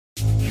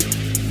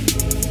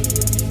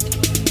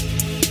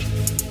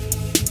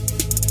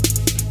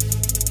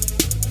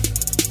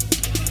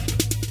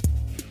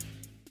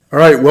All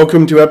right,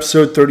 welcome to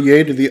episode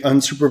 38 of the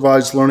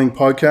Unsupervised Learning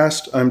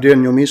Podcast. I'm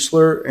Daniel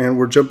Miesler, and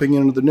we're jumping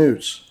into the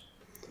news.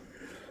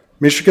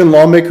 Michigan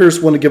lawmakers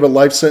want to give a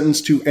life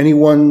sentence to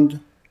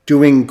anyone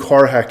doing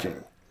car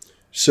hacking.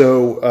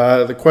 So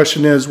the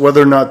question is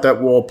whether or not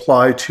that will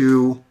apply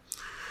to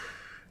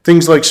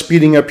things like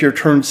speeding up your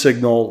turn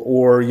signal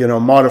or,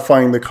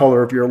 modifying the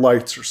color of your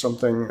lights or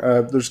something.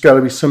 There's got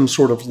to be some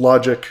sort of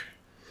logic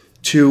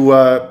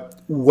to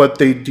what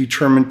they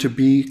determine to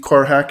be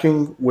car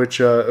hacking, which,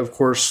 of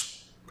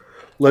course,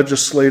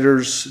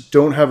 legislators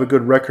don't have a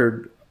good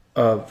record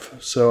of.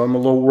 So I'm a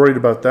little worried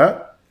about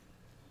that.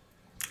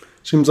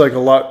 Seems like a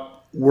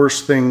lot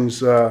worse things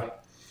that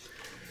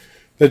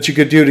you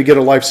could do to get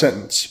a life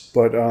sentence.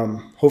 But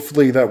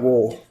hopefully that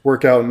will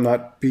work out and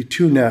not be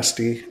too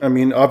nasty. I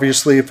mean,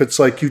 obviously, if it's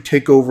like you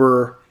take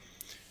over,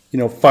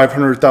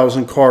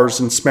 500,000 cars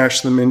and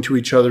smash them into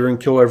each other and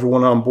kill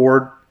everyone on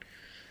board,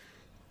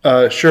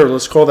 sure,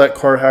 let's call that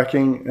car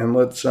hacking, and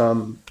let's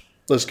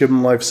give them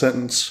a life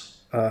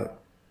sentence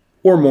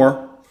or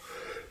more.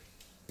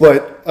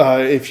 But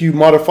if you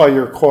modify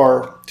your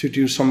car to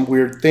do some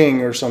weird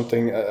thing or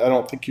something, I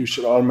don't think you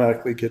should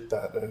automatically get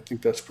that. I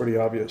think that's pretty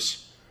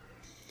obvious.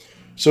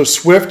 So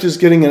Swift is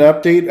getting an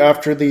update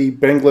after the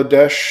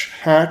Bangladesh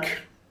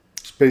hack.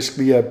 It's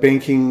basically a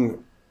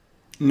banking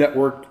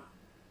network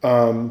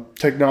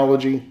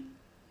technology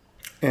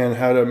and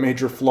had a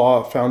major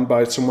flaw found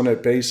by someone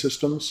at Bay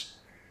Systems.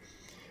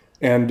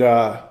 And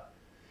they're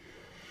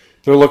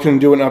looking to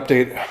do an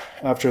update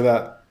after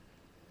that.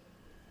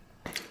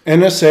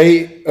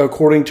 NSA,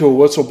 according to a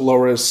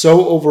whistleblower, is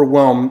so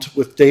overwhelmed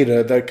with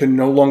data that it can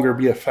no longer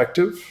be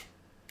effective.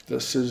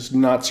 This is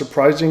not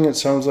surprising. It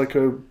sounds like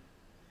a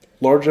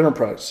large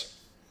enterprise.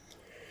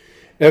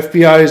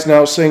 FBI is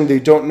now saying they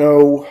don't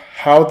know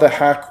how the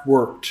hack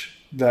worked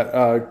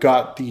that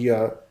got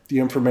the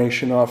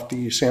information off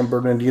the San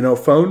Bernardino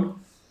phone,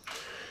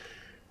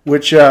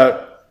 which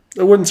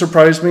it wouldn't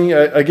surprise me.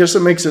 I guess it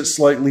makes it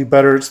slightly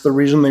better. It's the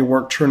reason they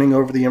weren't turning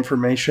over the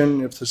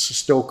information if this is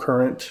still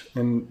current,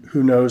 and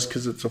who knows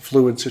because it's a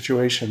fluid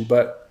situation.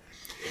 But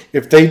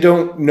if they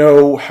don't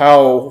know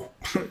how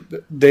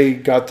they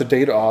got the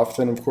data off,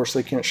 then of course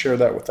they can't share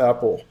that with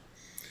Apple.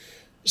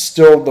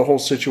 Still, the whole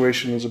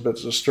situation is a bit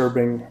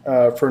disturbing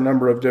for a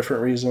number of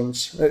different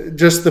reasons.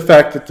 Just the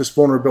fact that this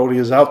vulnerability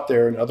is out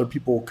there and other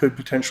people could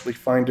potentially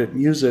find it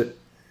and use it,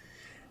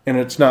 and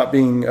it's not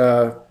being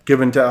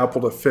given to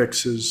Apple to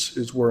fix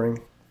is worrying.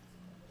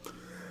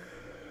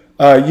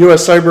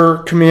 U.S.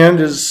 Cyber Command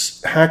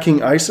is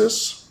hacking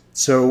ISIS.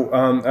 So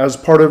as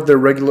part of their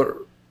regular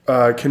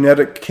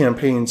kinetic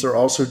campaigns, they're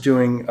also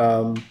doing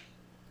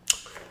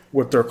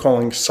what they're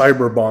calling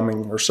cyber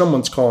bombing, or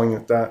someone's calling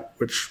it that,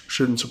 which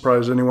shouldn't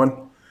surprise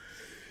anyone.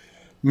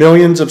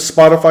 Millions of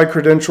Spotify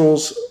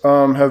credentials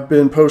have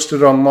been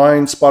posted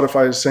online.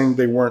 Spotify is saying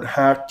they weren't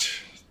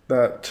hacked,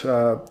 that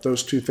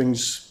those two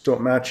things don't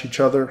match each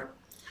other.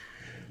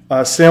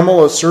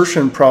 SAML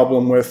assertion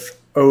problem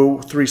with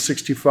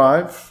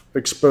O365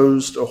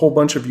 exposed a whole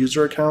bunch of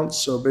user accounts.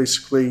 So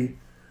basically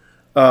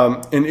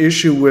an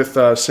issue with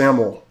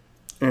SAML,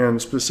 and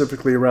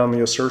specifically around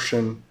the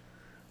assertion,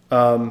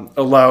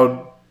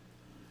 allowed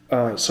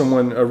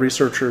a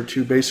researcher,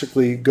 to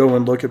basically go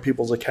and look at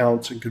people's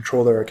accounts and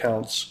control their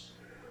accounts.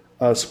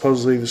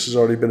 Supposedly this has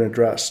already been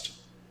addressed.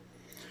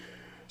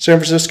 San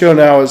Francisco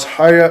now has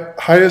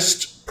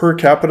highest per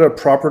capita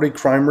property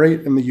crime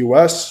rate in the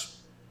U.S.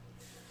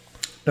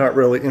 Not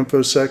really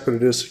InfoSec, but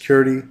it is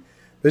security.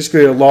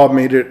 Basically, a law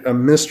made it a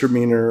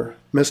misdemeanor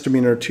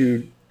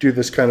to do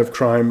this kind of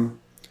crime.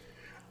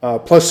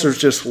 Plus, there's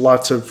just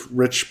lots of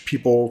rich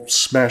people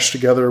smashed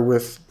together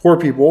with poor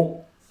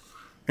people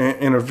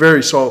in a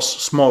very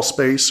small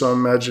space. So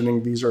I'm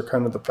imagining these are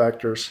kind of the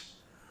factors.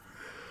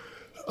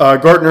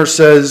 Gartner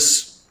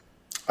says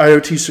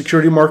IoT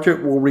security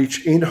market will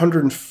reach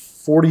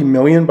 840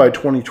 million by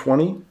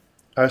 2020.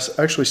 I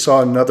actually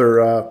saw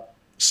another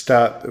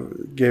stat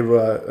that gave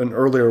an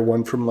earlier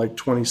one from like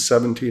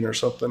 2017 or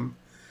something.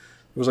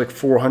 It was like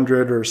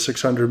 400 or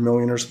 600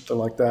 million or something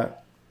like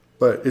that.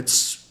 But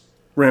it's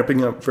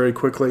ramping up very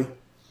quickly.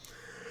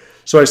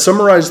 So I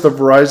summarized the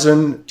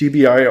Verizon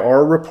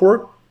DBIR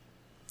report,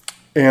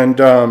 and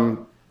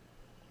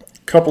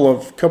couple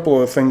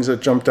of things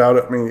that jumped out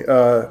at me.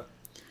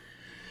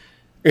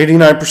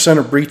 89%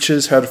 of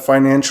breaches had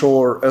financial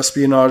or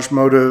espionage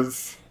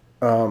motive.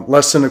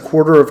 Less than a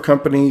quarter of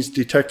companies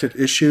detected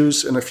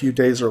issues in a few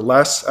days or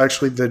less.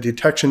 Actually, the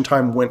detection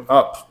time went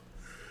up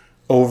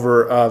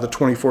over the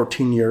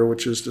 2014 year,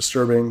 which is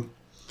disturbing.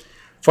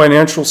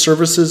 Financial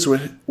services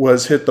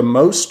was hit the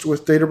most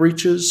with data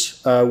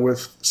breaches,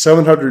 with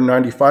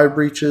 795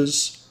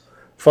 breaches,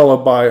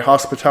 followed by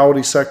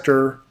hospitality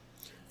sector,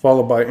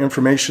 followed by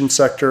information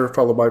sector,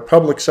 followed by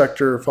public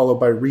sector, followed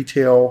by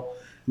retail,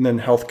 and then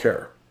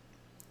healthcare.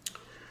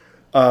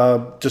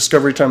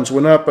 Discovery times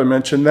went up. I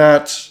mentioned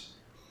that.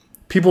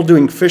 People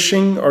doing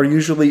phishing are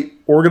usually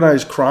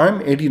organized crime,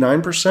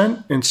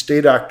 89%, and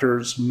state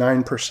actors,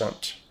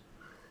 9%.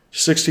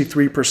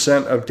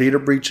 63% of data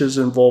breaches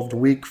involved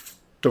weak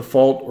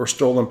default or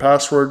stolen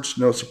passwords.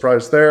 No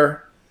surprise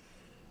there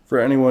for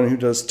anyone who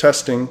does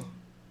testing.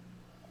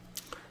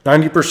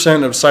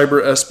 90% of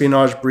cyber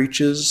espionage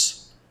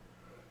breaches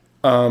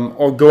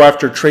or go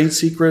after trade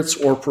secrets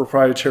or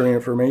proprietary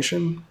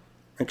information.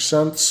 Makes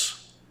sense.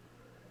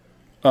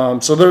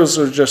 So those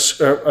are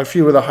just a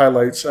few of the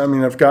highlights. I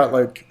mean, I've got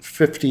like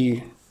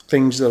 50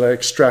 things that I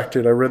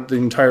extracted. I read the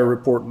entire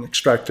report and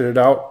extracted it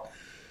out.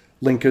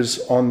 Link is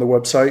on the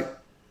website.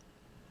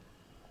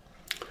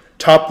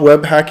 Top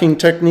web hacking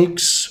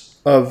techniques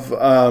of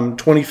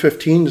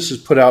 2015. This is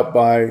put out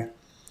by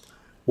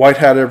White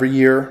Hat every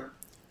year.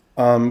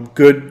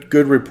 Good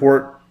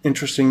report.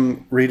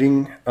 Interesting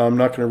reading. I'm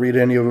not going to read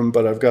any of them,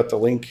 but I've got the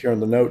link here in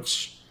the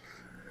notes.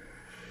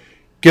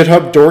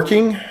 GitHub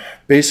dorking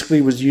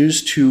basically was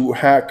used to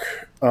hack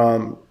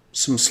some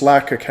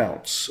Slack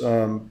accounts.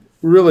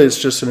 Really, it's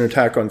just an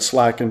attack on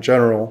Slack in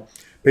general.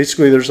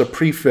 Basically, there's a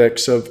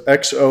prefix of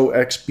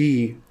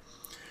XOXB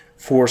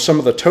for some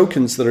of the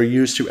tokens that are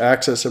used to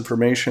access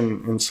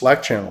information in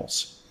Slack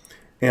channels.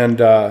 And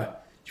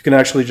you can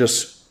actually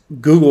just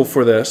Google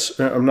for this.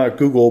 I'm not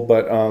Google,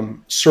 but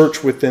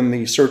search within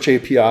the search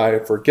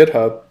API for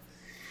GitHub.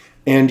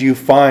 And you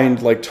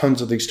find like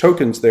tons of these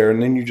tokens there.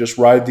 And then you just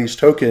ride these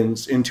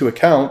tokens into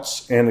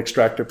accounts and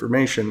extract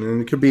information.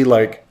 And it could be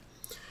like,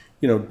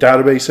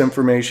 database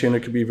information.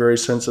 It could be very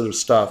sensitive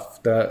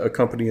stuff that a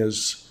company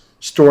is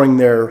storing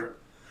there.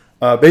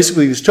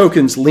 Basically, these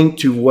tokens link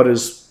to what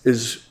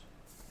is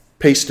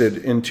pasted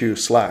into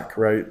Slack,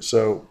 right?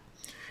 So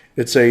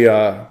it's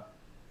a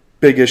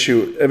big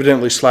issue.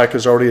 Evidently, Slack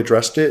has already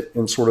addressed it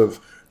and sort of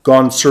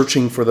gone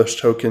searching for those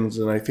tokens,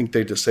 and I think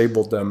they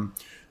disabled them.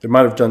 They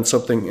might have done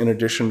something in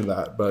addition to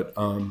that, but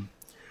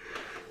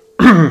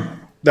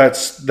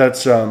that's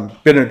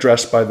been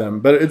addressed by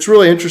them. But it's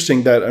really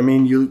interesting that, I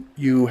mean,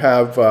 you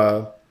have,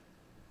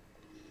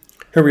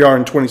 here we are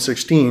in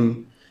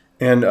 2016,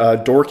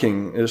 and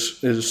dorking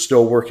is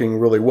still working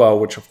really well,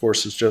 which of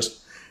course is just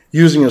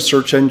using a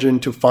search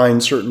engine to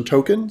find certain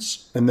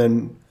tokens and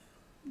then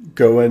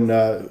go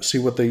and see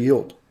what they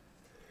yield.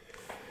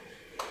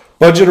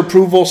 Budget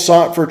approval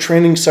sought for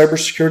training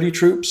cybersecurity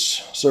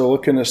troops. So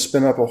looking to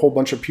spin up a whole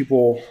bunch of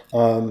people.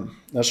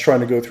 That's trying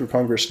to go through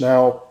Congress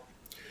now.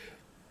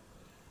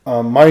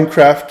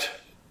 Minecraft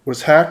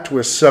was hacked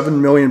with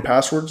 7 million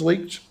passwords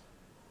leaked.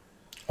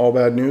 All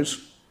bad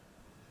news.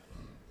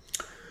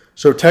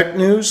 So tech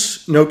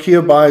news,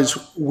 Nokia buys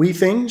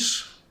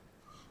Withings,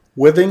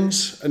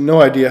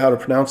 no idea how to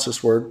pronounce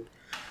this word,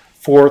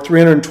 for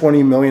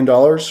 $320 million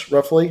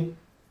roughly.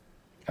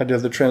 I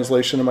did the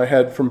translation in my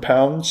head from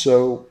pounds,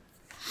 so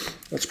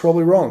that's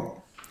probably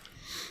wrong.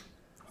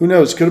 Who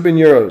knows? Could have been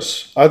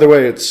euros. Either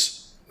way,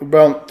 it's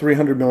about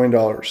 $300 million.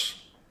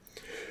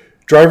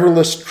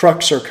 Driverless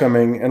trucks are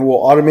coming and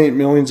will automate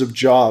millions of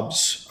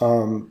jobs.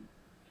 So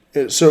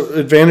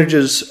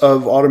advantages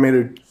of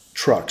automated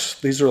trucks.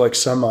 These are like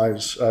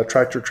semis,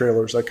 tractor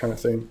trailers, that kind of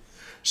thing.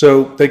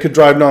 So they could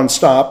drive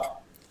nonstop.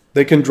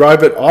 They can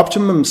drive at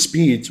optimum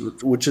speeds,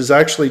 which is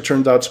actually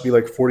turned out to be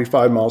like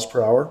 45 miles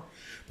per hour.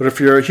 But if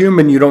you're a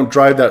human, you don't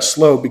drive that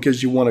slow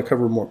because you want to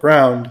cover more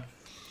ground.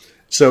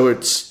 So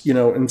it's,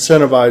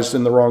 incentivized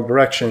in the wrong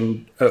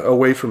direction,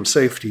 away from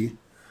safety.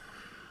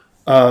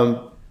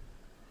 And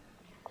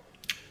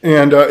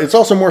it's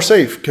also more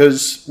safe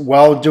because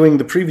while doing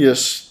the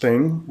previous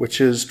thing, which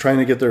is trying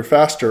to get there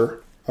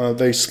faster,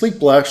 they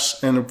sleep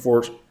less and,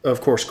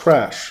 of course,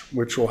 crash,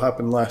 which will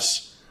happen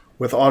less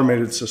with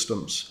automated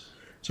systems.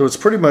 So it's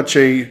pretty much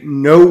a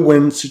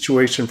no-win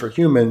situation for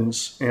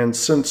humans. And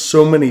since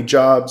so many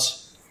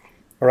jobs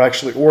are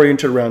actually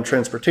oriented around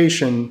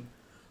transportation,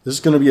 this is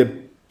going to be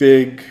a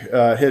big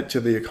hit to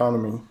the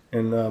economy.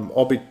 And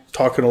I'll be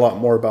talking a lot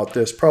more about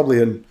this,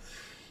 probably in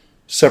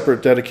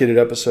separate dedicated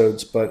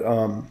episodes. But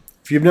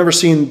if you've never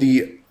seen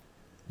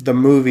the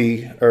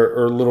movie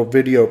or little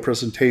video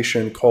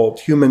presentation called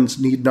Humans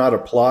Need Not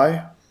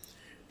Apply,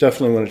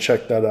 definitely want to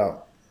check that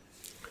out.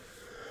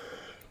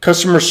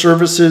 Customer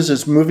services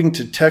is moving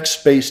to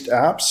text-based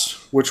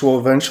apps, which will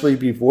eventually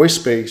be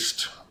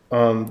voice-based.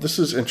 This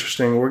is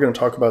interesting. We're going to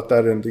talk about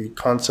that in the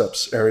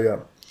concepts area.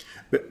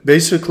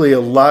 Basically,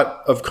 a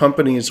lot of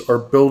companies are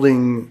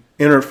building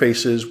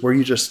interfaces where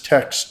you just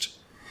text.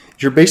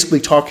 You're basically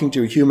talking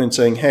to a human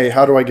saying, hey,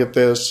 how do I get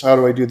this? How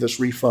do I do this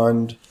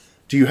refund?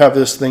 Do you have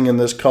this thing in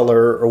this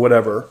color or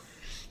whatever?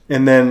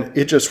 And then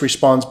it just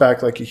responds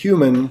back like a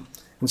human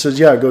and says,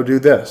 yeah, go do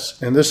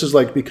this. And this is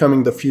like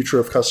becoming the future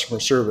of customer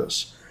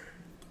service.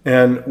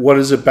 And what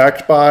is it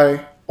backed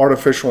by?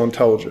 Artificial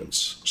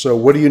intelligence. So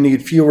what do you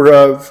need fewer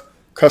of?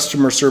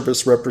 Customer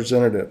service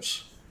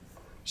representatives.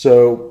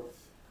 So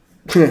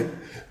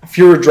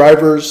fewer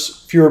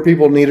drivers, fewer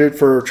people needed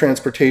for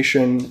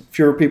transportation,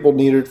 fewer people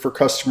needed for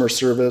customer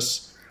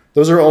service.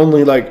 Those are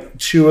only like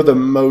two of the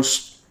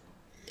most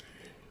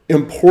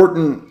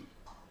important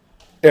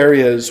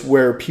areas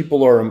where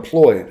people are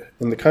employed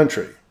in the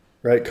country,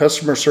 right?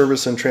 Customer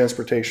service and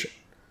transportation,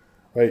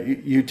 right?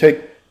 You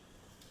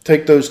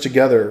take those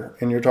together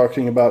and you're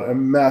talking about a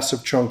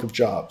massive chunk of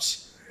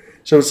jobs.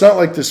 So it's not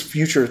like this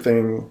future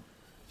thing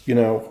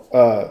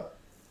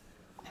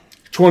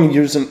 20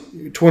 years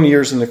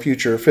in the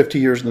future, 50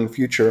 years in the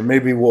future,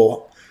 maybe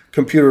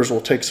computers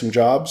will take some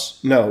jobs.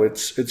 No,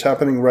 it's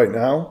happening right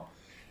now,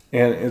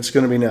 and it's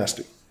going to be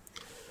nasty.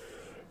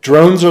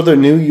 Drones are the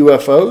new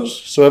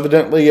UFOs. So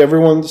evidently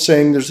everyone's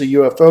saying there's a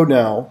UFO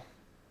now.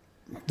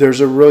 There's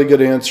a really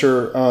good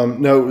answer.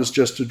 No, it was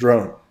just a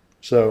drone.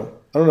 So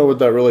I don't know what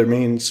that really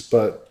means,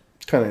 but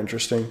it's kind of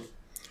interesting.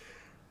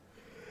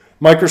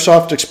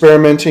 Microsoft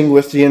experimenting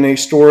with DNA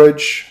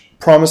storage,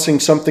 promising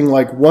something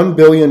like 1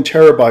 billion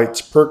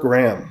terabytes per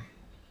gram.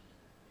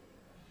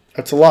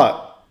 That's a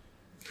lot.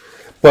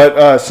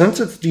 But since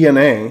it's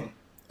DNA,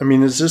 I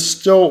mean, is this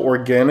still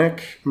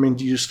organic? I mean,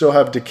 do you still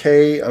have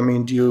decay? I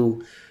mean, do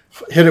you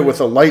hit it with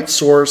a light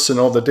source and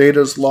all the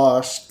data's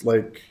lost?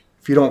 Like,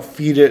 if you don't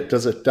feed it,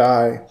 does it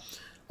die?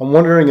 I'm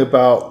wondering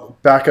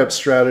about backup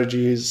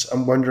strategies.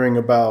 I'm wondering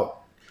about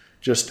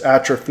just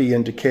atrophy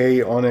and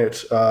decay on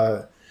it.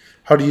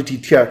 How do you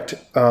detect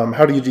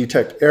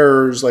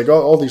errors? Like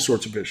all these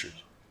sorts of issues.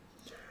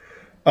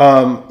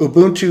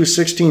 Ubuntu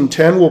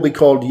 16.10 will be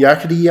called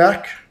Yakety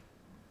Yak.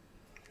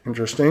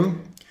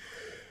 Interesting.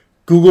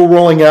 Google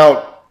rolling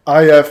out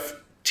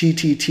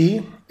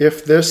IFTTT,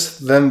 if this,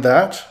 then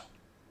that.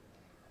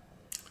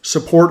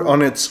 Support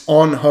on its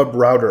on-hub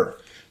router.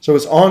 So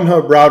its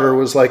on-hub router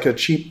was like a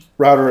cheap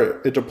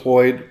router it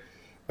deployed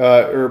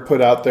or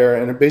put out there,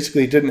 and it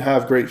basically didn't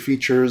have great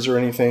features or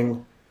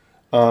anything.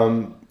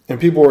 And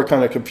people were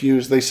kind of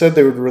confused. They said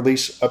they would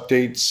release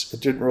updates.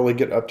 It didn't really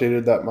get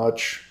updated that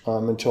much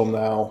until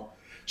now.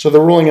 So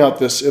they're rolling out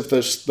this if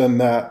this, then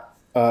that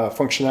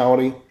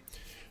functionality,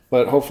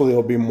 but hopefully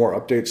there'll be more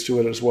updates to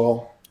it as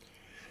well.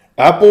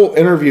 Apple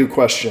interview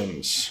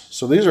questions.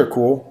 So these are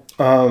cool.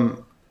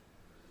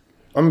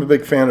 I'm a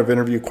big fan of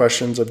interview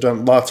questions. I've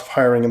done lots of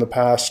hiring in the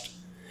past.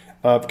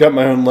 I've got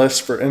my own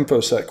list for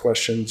InfoSec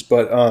questions,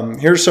 but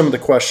here's some of the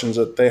questions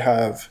that they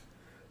have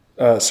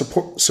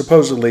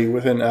supposedly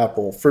within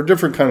Apple for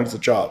different kinds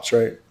of jobs,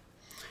 right?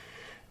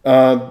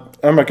 I'm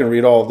not going to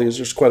read all of these.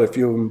 There's quite a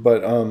few of them,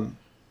 but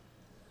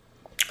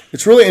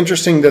it's really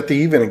interesting that they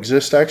even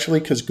exist, actually,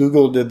 because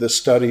Google did this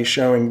study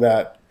showing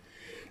that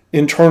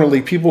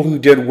internally, people who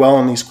did well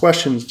in these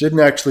questions didn't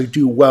actually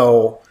do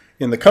well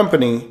in the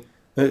company.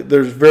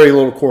 There's very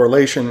little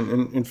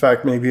correlation, in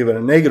fact, maybe even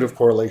a negative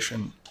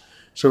correlation.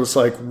 So it's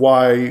like,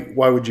 why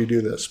would you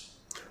do this?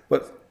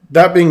 But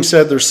that being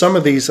said, there's some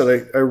of these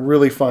that I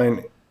really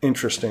find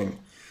interesting.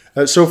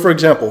 So for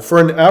example, for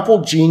an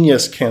Apple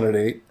Genius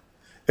candidate,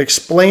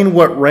 explain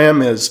what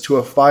RAM is to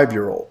a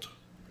 5-year-old.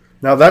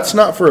 Now that's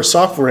not for a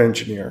software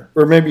engineer,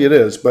 or maybe it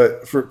is,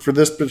 but for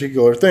this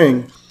particular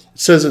thing, it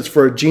says it's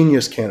for a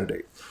Genius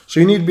candidate. So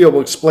you need to be able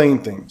to explain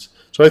things.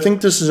 So I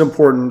think this is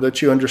important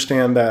that you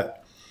understand that,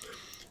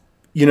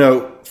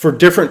 for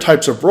different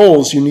types of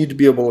roles, you need to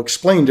be able to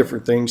explain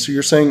different things. So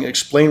you're saying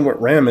explain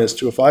what RAM is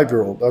to a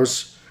 5-year-old.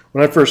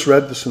 When I first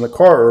read this in the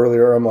car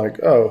earlier, I'm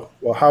like, oh,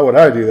 well, how would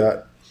I do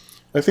that?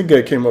 I think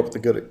I came up with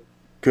a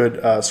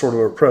good sort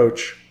of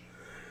approach.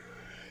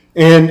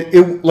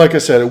 And like I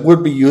said, it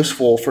would be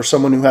useful for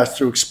someone who has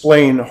to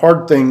explain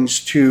hard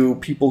things to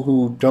people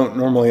who don't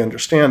normally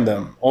understand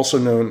them, also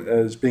known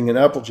as being an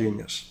Apple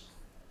genius,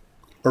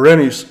 or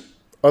any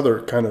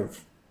other kind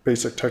of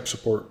basic tech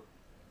support.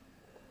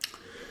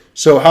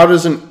 So how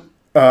does an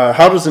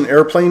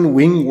airplane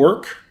wing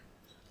work?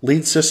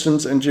 Lead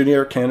systems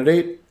engineer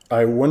candidate.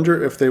 I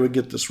wonder if they would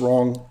get this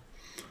wrong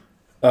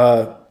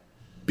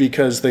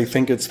because they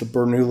think it's the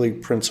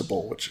Bernoulli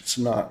principle, which it's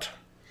not.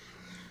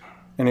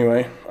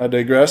 Anyway, I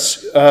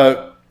digress.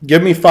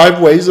 Give me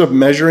 5 ways of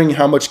measuring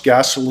how much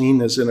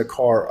gasoline is in a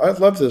car. I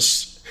love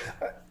this.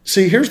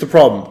 See, here's the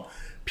problem.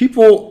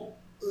 People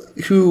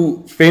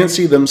who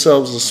fancy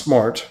themselves as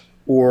smart,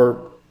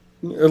 or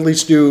at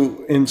least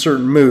do in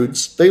certain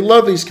moods, they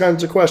love these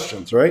kinds of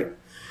questions, right?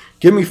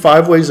 Give me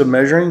 5 ways of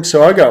measuring.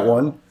 So I got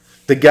one.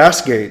 The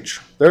gas gauge.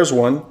 There's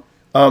one.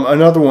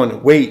 Another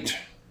one, weight.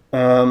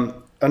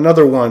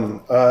 Another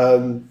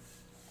one,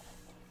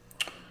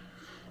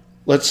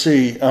 let's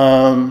see.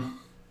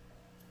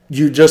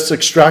 You just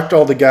extract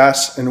all the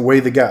gas and weigh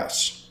the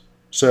gas.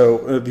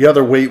 So the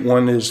other weight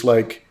one is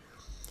like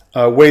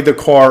weigh the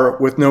car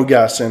with no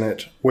gas in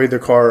it. Weigh the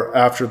car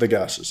after the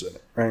gas is in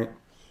it, right?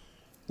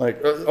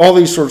 Like all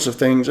these sorts of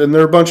things. And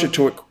there are a bunch of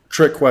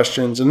trick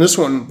questions. And this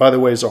one, by the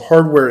way, is a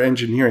hardware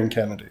engineering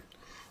candidate.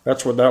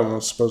 That's what that one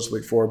was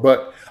supposedly for.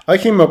 But I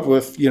came up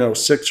with,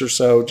 6 or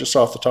so just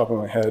off the top of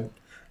my head.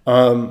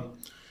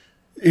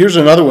 Here's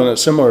another one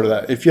that's similar to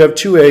that. If you have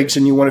 2 eggs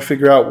and you want to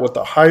figure out what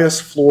the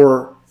highest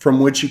floor from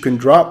which you can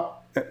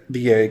drop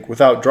the egg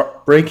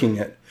without breaking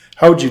it,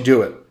 how would you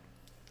do it?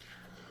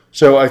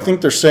 So I think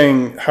they're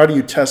saying, how do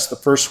you test the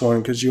first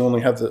one because you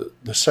only have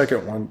the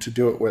second one to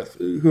do it with?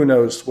 Who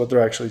knows what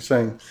they're actually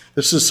saying.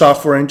 This is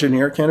software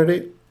engineer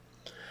candidate.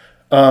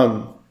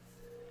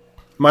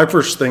 My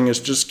first thing is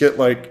just get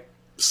like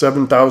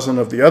 7,000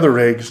 of the other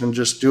eggs and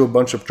just do a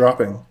bunch of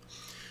dropping,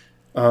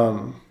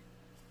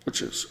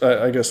 which is,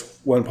 I guess,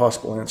 one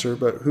possible answer,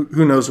 but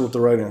who knows what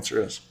the right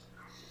answer is?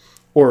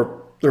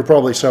 Or there are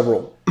probably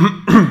several.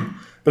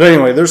 But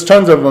anyway, there's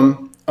tons of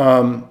them.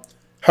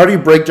 How do you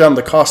break down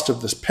the cost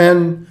of this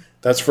pen?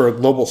 That's for a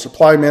global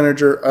supply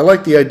manager. I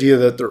like the idea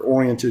that they're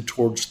oriented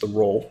towards the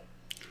role.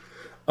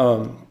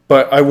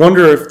 But I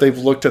wonder if they've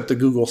looked at the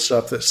Google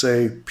stuff that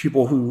say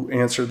people who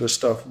answer this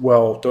stuff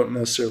well don't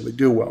necessarily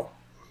do well.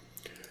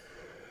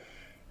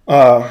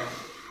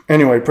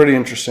 Anyway, pretty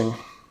interesting.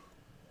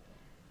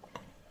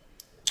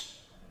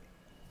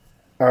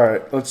 All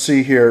right, let's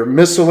see here.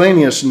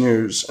 Miscellaneous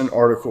news and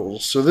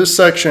articles. So this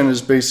section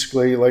is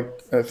basically, like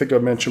I think I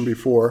mentioned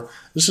before,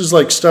 this is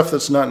like stuff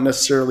that's not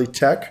necessarily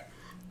tech,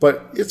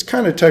 but it's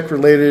kind of tech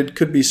related,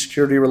 could be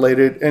security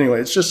related.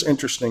 Anyway, it's just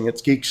interesting.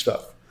 It's geek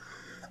stuff.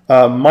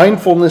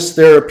 Mindfulness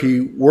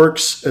therapy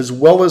works as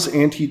well as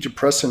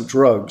antidepressant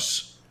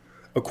drugs,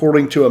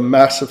 according to a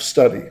massive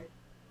study.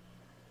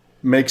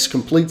 Makes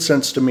complete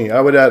sense to me.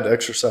 I would add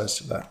exercise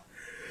to that.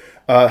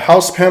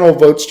 House panel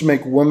votes to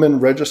make women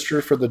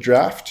register for the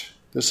draft.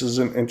 This is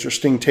an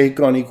interesting take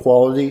on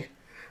equality.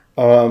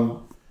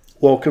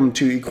 Welcome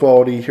to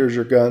equality. Here's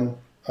your gun.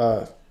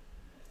 Kind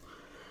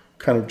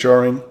of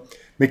jarring.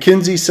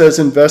 McKinsey says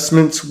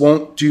investments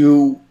won't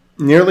do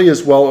nearly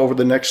as well over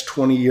the next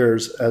 20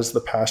 years as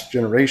the past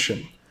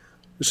generation.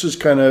 This is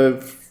kind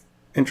of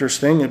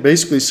interesting. It's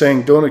basically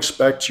saying don't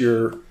expect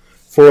your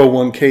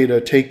 401k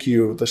to take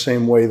you the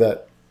same way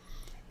that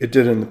it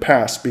did in the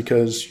past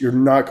because you're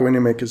not going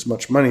to make as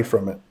much money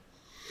from it.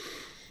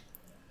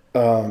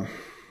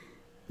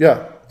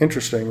 Yeah,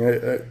 interesting.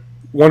 I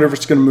wonder if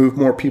it's going to move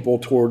more people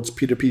towards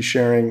P2P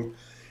sharing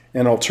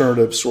and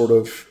alternative sort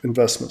of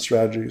investment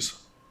strategies.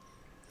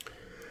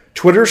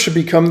 Twitter should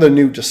become the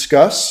new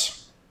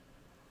Discuss.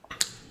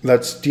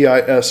 That's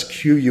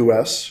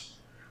DISQUS,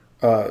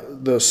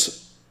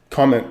 this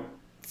comment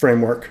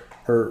framework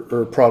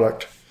or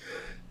product.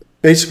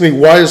 Basically,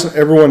 why is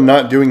everyone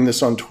not doing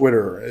this on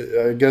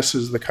Twitter? I guess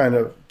is the kind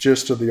of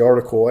gist of the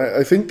article.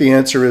 I think the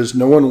answer is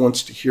no one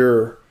wants to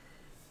hear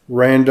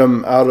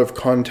random, out of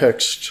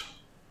context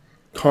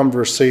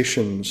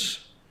conversations.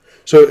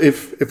 So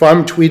if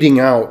I'm tweeting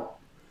out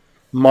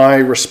my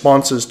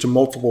responses to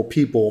multiple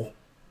people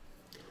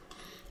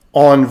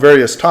on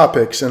various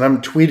topics and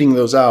I'm tweeting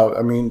those out,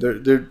 I mean,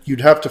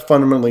 you'd have to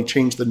fundamentally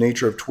change the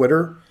nature of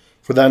Twitter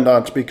for that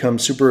not to become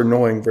super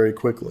annoying very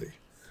quickly.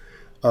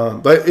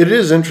 But it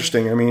is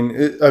interesting. I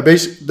mean,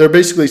 they're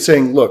basically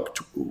saying, look,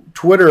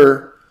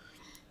 Twitter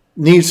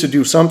needs to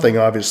do something,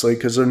 obviously,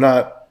 because they're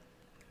not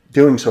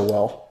doing so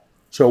well.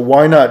 So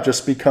why not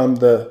just become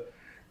the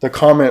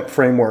comment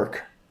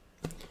framework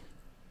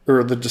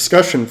or the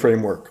discussion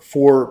framework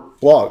for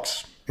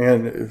blogs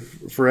and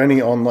for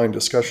any online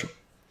discussion?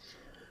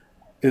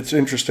 It's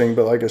interesting,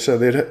 but like I said,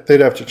 they'd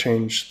have to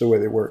change the way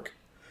they work.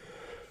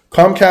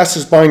 Comcast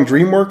is buying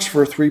DreamWorks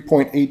for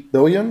 $3.8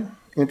 billion.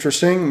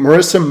 Interesting.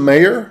 Marissa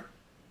Mayer,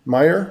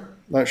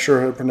 not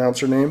sure how to pronounce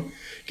her name,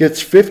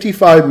 gets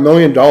 $55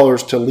 million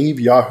to leave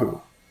Yahoo.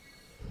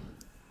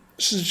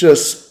 This is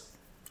just,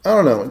 I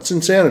don't know, it's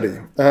insanity.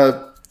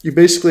 You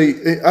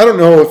basically, I don't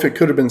know if it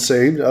could have been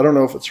saved. I don't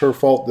know if it's her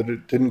fault that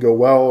it didn't go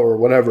well or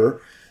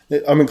whatever.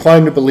 I'm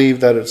inclined to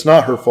believe that it's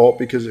not her fault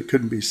because it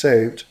couldn't be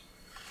saved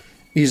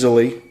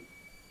easily.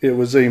 It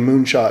was a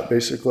moonshot,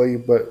 basically,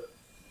 but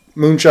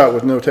moonshot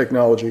with no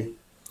technology.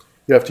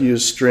 You have to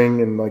use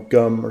string and like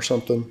gum or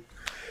something.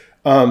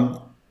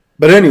 But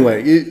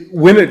anyway,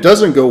 when it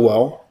doesn't go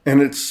well,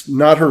 and it's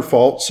not her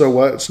fault, so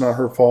what? It's not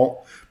her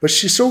fault. But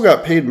she still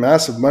got paid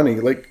massive money.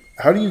 Like,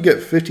 how do you get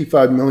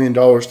 $55 million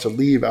to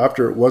leave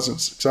after it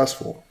wasn't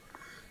successful?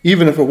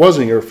 Even if it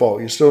wasn't your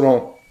fault, you still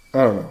don't,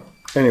 I don't know.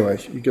 Anyway,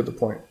 you get the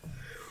point.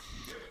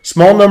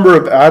 Small number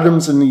of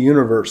atoms in the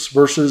universe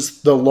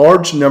versus the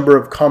large number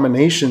of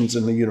combinations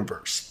in the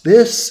universe.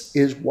 This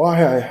is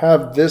why I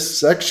have this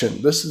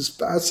section. This is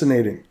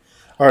fascinating.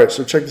 All right,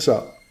 so check this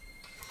out.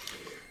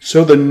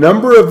 So the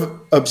number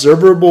of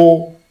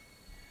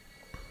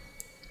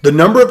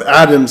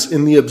atoms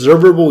in the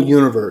observable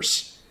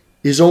universe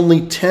is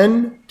only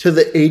 10 to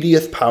the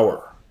 80th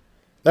power.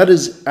 That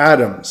is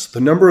atoms, the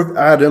number of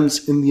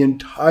atoms in the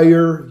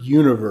entire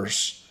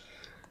universe.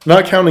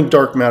 Not counting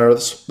dark matter,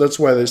 that's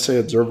why they say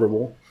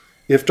observable.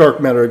 If dark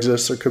matter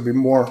exists, there could be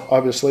more,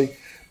 obviously.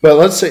 But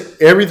let's say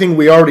everything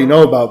we already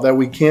know about that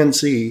we can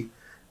see,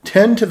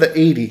 10 to the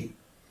 80.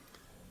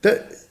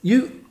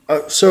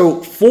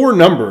 So 4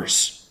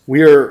 numbers,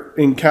 we are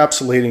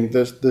encapsulating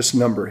this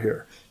number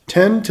here.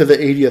 10 to the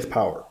 80th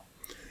power.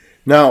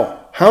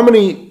 Now, how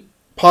many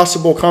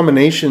possible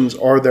combinations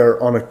are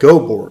there on a Go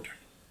board?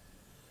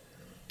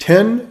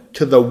 10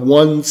 to the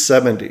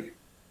 170,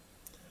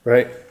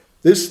 right?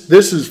 This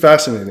is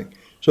fascinating.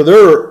 So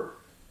there are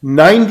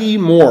 90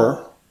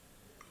 more,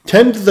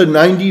 10 to the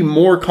 90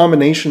 more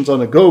combinations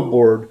on a Go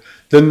board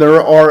than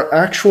there are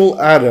actual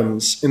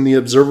atoms in the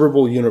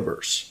observable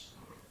universe.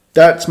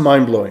 That's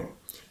mind-blowing.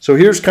 So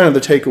here's kind of the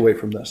takeaway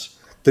from this.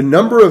 The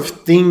number of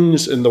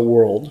things in the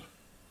world,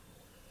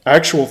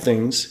 actual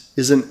things,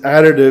 is an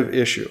additive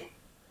issue.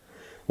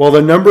 While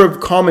the number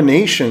of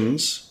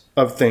combinations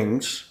of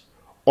things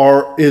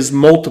is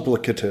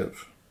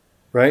multiplicative,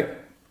 right?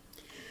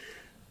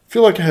 I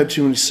feel like I had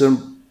too many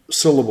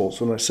syllables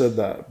when I said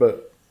that,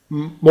 but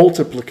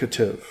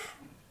multiplicative.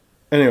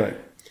 Anyway,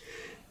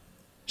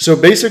 so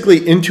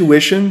basically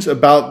intuitions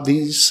about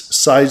these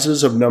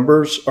sizes of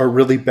numbers are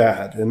really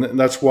bad. And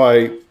that's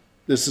why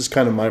this is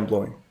kind of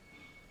mind-blowing.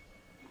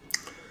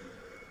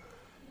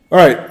 All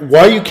right,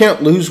 why you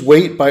can't lose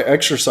weight by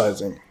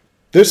exercising.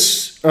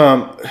 This,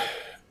 I'm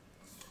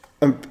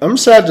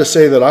sad to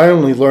say that I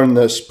only learned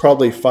this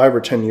probably 5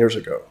 or 10 years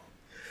ago.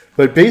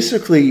 But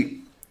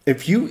basically,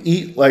 if you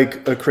eat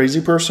like a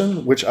crazy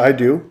person, which I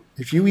do,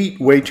 if you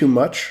eat way too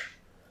much,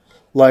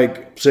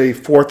 like say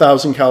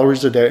 4,000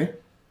 calories a day,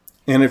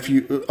 and if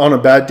you, on a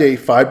bad day,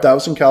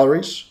 5,000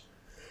 calories,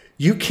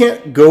 you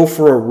can't go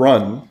for a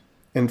run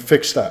and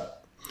fix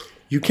that.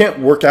 You can't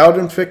work out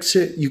and fix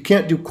it. You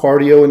can't do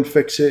cardio and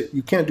fix it.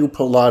 You can't do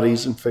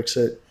Pilates and fix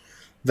it.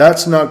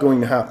 That's not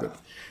going to happen.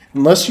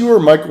 Unless you are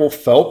Michael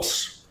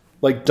Phelps,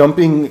 like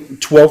dumping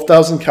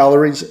 12,000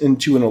 calories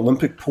into an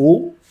Olympic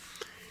pool,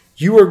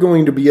 you are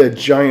going to be a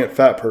giant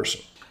fat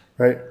person,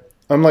 right?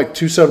 I'm like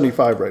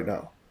 275 right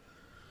now.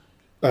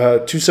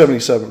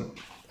 277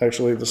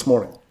 actually this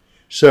morning.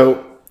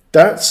 So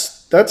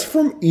that's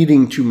from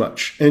eating too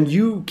much, and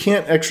you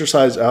can't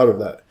exercise out of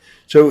that.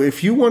 So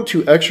if you want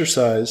to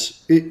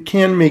exercise, it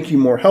can make you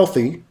more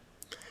healthy.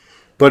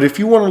 But if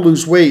you want to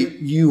lose weight,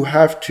 you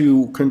have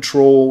to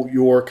control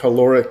your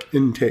caloric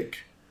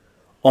intake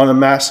on a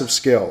massive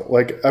scale.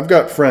 Like I've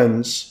got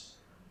friends,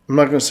 I'm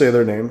not going to say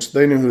their names.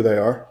 They know who they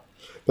are.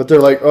 But they're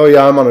like, oh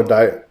yeah, I'm on a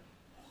diet.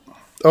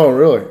 Oh,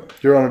 really?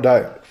 You're on a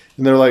diet?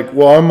 And they're like,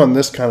 well, I'm on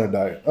this kind of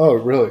diet. Oh,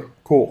 really?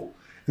 Cool.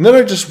 And then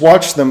I just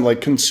watch them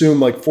like consume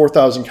like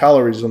 4,000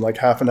 calories in like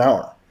half an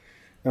hour.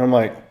 And I'm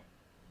like,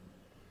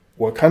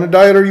 what kind of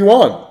diet are you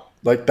on?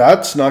 Like,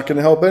 that's not going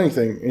to help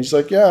anything. And he's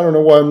like, yeah, I don't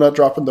know why I'm not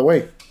dropping the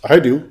weight. I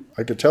do.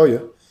 I could tell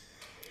you.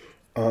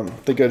 I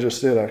think I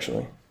just did,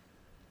 actually.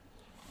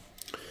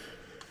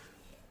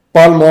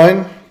 Bottom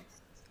line,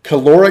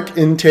 caloric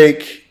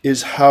intake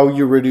is how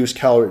you reduce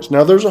calories.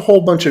 Now, there's a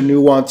whole bunch of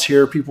nuance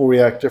here. People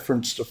react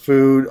different to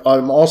food.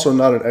 I'm also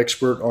not an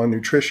expert on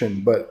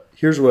nutrition, but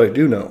here's what I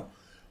do know.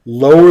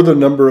 Lower the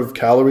number of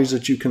calories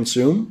that you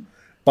consume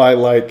by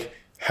like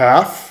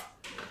half.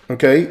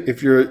 Okay,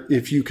 if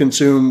you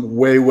consume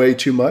way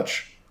too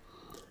much.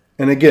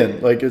 And again,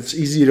 like it's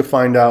easy to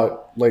find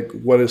out like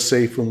what is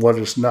safe and what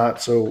is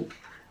not. So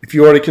if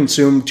you already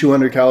consume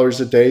 200 calories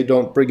a day,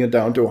 don't bring it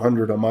down to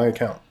 100 on my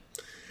account.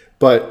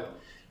 But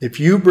if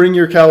you bring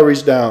your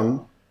calories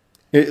down,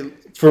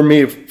 for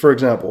me, for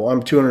example,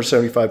 I'm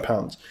 275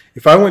 pounds.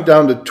 If I went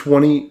down to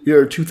 20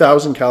 or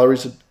 2,000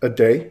 calories a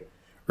day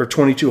or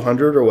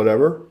 2,200 or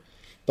whatever,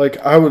 like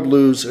I would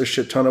lose a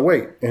shit ton of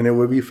weight and it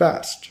would be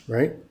fast,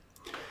 right?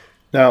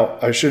 Now,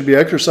 I should be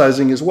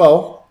exercising as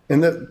well,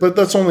 but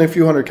that's only a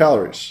few hundred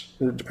calories,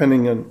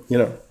 depending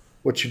on,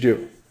 what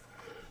you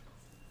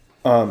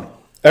do.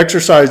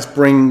 Exercise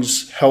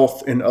brings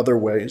health in other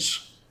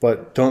ways,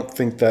 but don't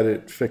think that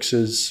it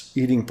fixes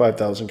eating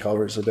 5,000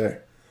 calories a day.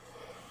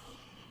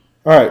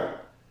 All right.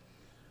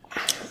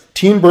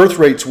 Teen birth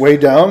rates way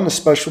down,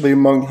 especially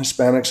among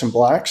Hispanics and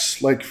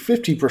blacks, like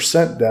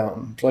 50%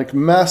 down, like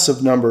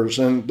massive numbers.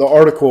 And the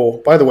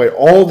article, by the way,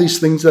 all these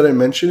things that I'm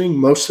mentioning,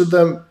 most of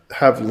them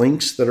have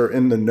links that are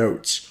in the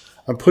notes.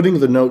 I'm putting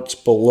the notes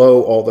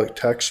below all the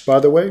text, by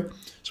the way,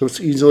 so it's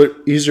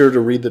easier to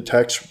read the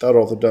text without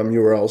all the dumb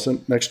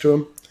URLs next to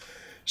them.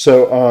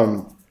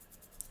 So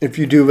if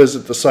you do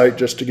visit the site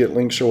just to get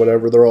links or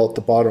whatever, they're all at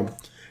the bottom.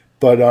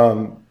 But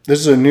this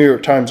is a New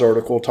York Times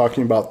article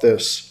talking about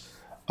this.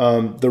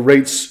 The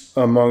rates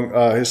among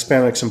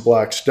Hispanics and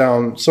blacks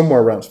down somewhere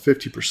around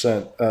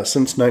 50%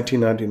 since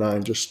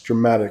 1999, just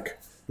dramatic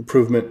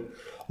improvement.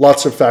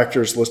 Lots of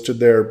factors listed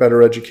there,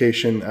 better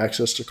education,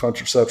 access to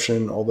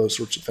contraception, all those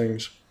sorts of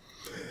things.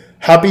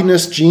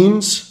 Happiness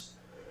genes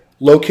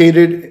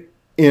located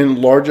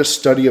in largest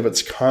study of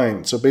its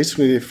kind. So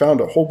basically they found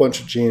a whole bunch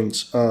of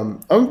genes.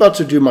 I'm about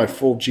to do my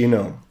full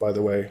genome, by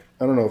the way.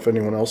 I don't know if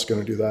anyone else is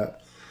going to do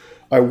that.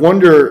 I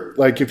wonder,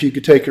 like, if you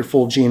could take your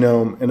full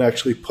genome and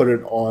actually put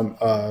it on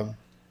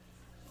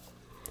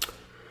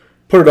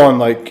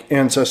like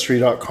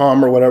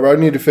Ancestry.com or whatever. I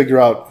need to figure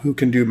out who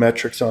can do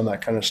metrics on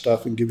that kind of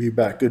stuff and give you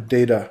back good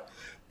data.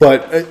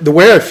 But the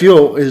way I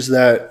feel is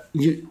that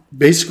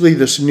basically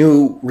this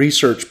new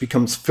research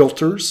becomes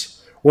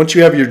filters. Once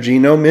you have your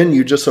genome in,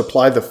 you just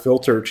apply the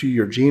filter to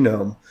your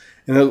genome.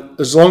 And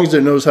as long as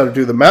it knows how to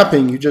do the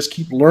mapping, you just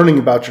keep learning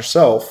about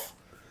yourself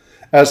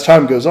as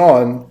time goes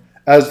on,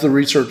 as the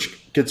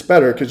research gets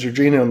better, because your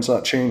genome's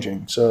not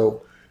changing.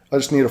 So I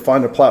just need to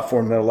find a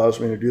platform that allows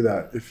me to do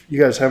that. If you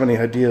guys have any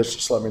ideas,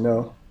 just let me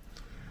know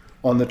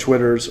on the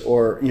Twitters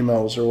or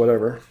emails or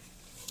whatever.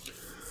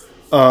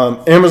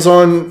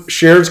 Amazon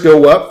shares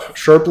go up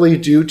sharply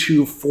due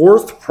to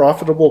fourth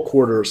profitable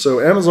quarter. So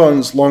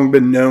Amazon's long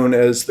been known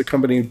as the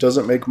company who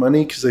doesn't make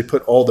money because they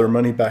put all their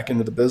money back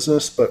into the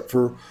business. But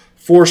for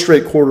 4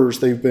 straight quarters,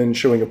 they've been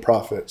showing a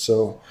profit.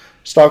 So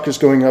stock is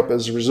going up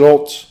as a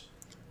result.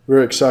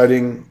 Very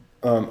exciting.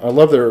 I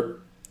love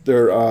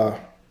their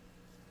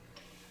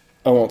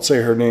I won't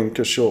say her name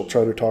because she'll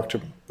try to talk to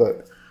me,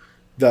 but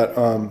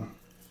that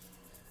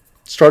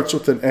starts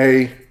with an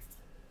A,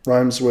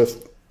 rhymes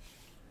with,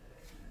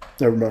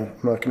 never mind,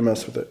 I'm not going to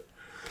mess with it.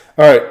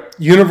 All right,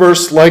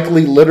 universe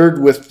likely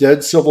littered with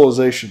dead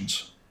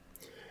civilizations.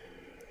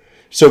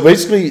 So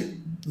basically,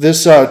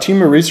 this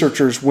team of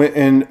researchers went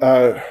and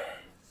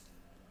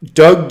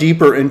dug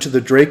deeper into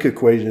the Drake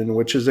equation,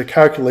 which is a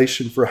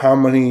calculation for how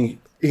many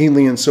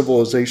alien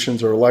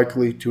civilizations are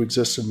likely to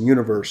exist in the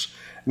universe.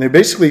 And they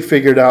basically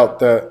figured out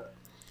that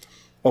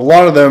a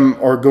lot of them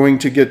are going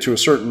to get to a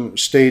certain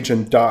stage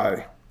and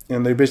die.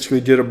 And they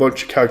basically did a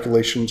bunch of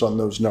calculations on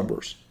those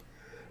numbers.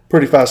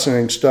 Pretty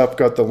fascinating stuff.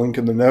 Got the link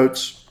in the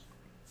notes.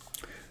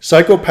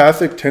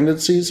 Psychopathic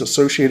tendencies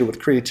associated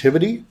with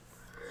creativity.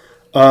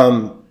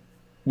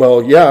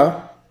 Well,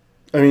 yeah.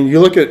 I mean, you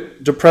look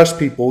at depressed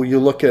people, you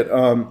look at,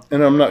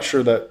 and I'm not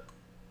sure that,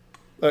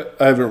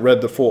 I haven't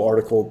read the full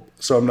article,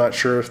 so I'm not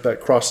sure if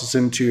that crosses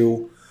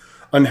into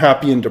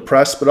unhappy and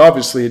depressed, but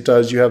obviously it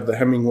does. You have the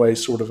Hemingway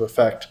sort of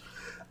effect.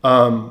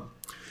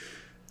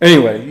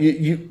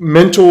 Anyway,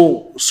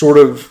 mental sort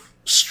of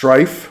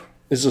strife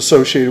is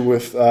associated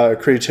with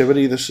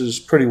creativity. This is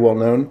pretty well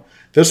known.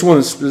 This one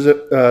is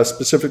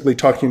specifically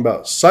talking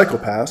about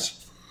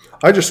psychopaths.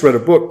 I just read a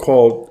book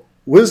called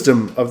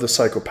Wisdom of the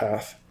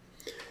Psychopath,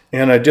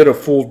 and I did a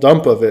full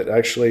dump of it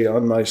actually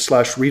on my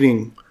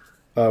 /reading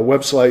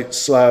website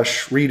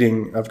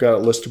 /reading. I've got a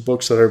list of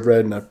books that I've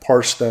read, and I've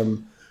parsed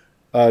them,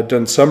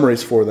 done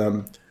summaries for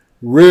them.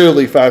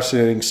 Really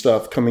fascinating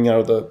stuff coming out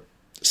of the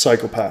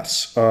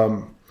psychopaths.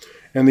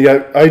 And the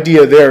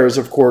idea there is,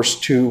 of course,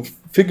 to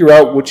figure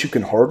out what you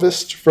can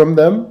harvest from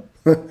them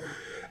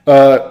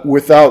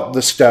without the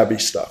stabby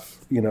stuff.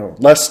 You know,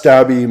 less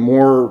stabby,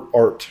 more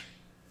art.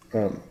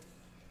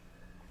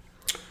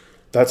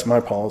 That's my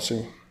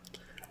policy.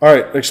 All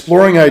right,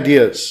 exploring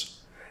ideas.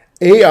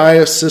 AI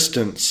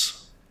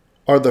assistants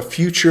are the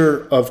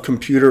future of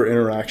computer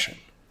interaction.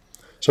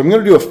 So I'm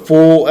going to do a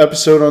full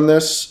episode on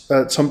this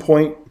at some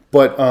point,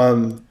 but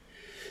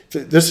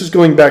this is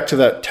going back to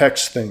that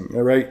text thing,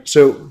 all right?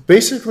 So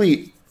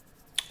basically,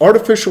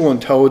 artificial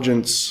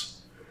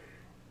intelligence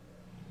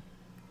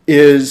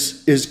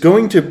is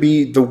going to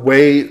be the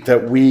way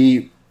that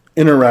we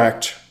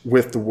interact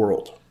with the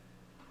world.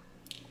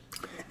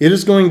 It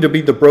is going to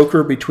be the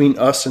broker between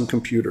us and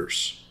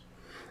computers.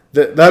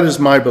 That is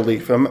my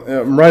belief.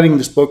 I'm writing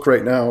this book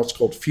right now. It's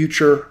called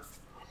Future.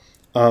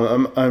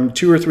 I'm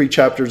 2 or 3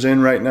 chapters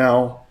in right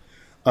now.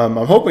 I'm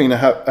hoping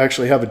to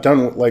actually have it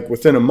done like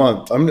within a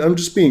month. I'm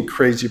just being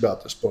crazy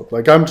about this book.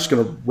 Like I'm just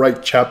going to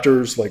write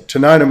chapters. Like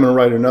tonight I'm going to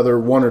write another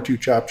 1 or 2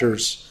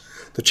 chapters.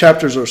 The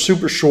chapters are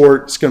super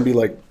short. It's going to be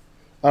like,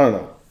 I don't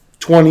know,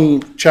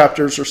 20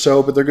 chapters or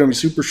so, but they're going to be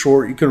super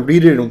short. You can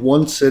read it in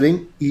one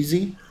sitting,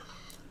 easy.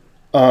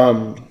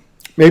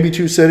 Maybe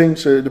 2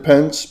 sittings, it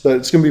depends, but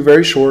it's going to be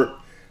very short.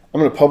 I'm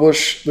going to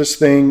publish this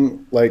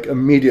thing like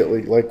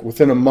immediately, like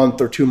within a month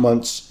or 2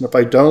 months. And if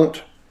I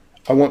don't,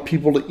 I want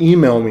people to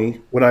email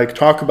me when I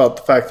talk about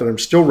the fact that I'm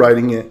still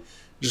writing it.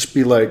 Just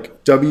be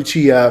like,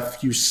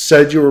 WTF, you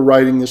said you were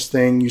writing this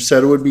thing. You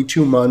said it would be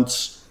 2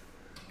 months.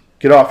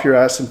 Get off your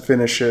ass and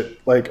finish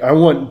it. Like, I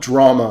want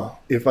drama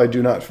if I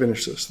do not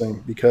finish this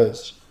thing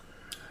because,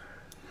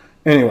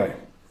 anyway,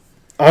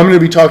 I'm going to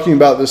be talking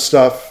about this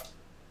stuff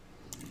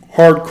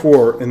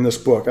hardcore in this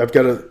book. I've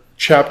got a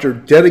chapter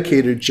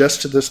dedicated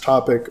just to this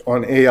topic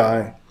on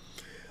AI.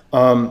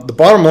 The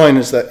bottom line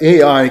is that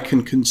AI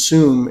can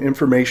consume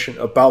information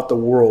about the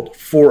world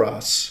for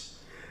us,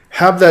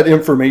 have that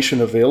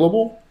information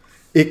available.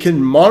 It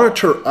can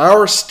monitor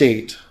our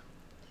state,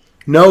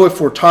 know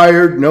if we're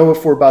tired, know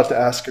if we're about to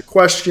ask a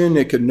question.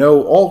 It can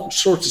know all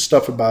sorts of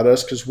stuff about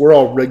us because we're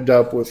all rigged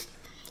up with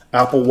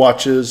Apple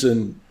Watches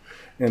and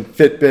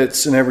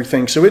Fitbits and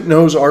everything. So it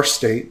knows our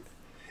state.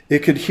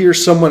 It could hear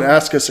someone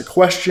ask us a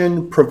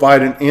question,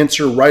 provide an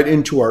answer right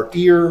into our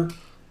ear.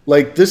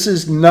 Like, this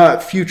is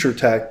not future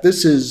tech.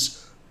 This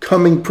is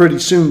coming pretty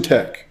soon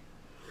tech,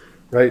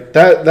 right?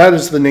 That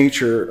is the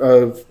nature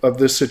of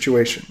this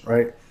situation,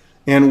 right?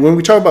 And when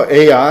we talk about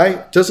AI,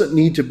 it doesn't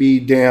need to be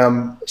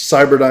damn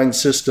Cyberdyne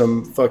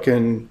system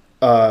fucking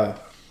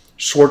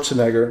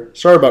Schwarzenegger.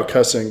 Sorry about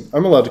cussing.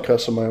 I'm allowed to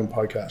cuss on my own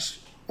podcast.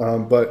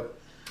 But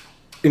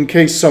in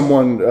case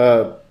someone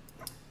got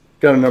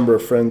a number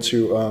of friends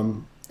who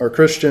are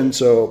Christian,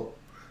 so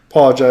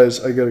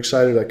apologize. I get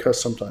excited. I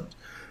cuss sometimes.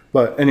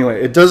 But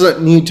anyway, it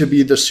doesn't need to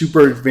be the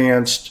super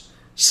advanced,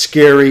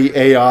 scary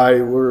AI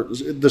where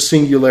the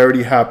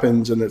singularity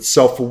happens and it's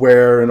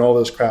self-aware and all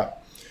this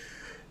crap.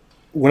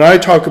 When I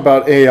talk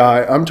about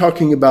AI, I'm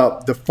talking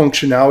about the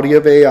functionality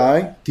of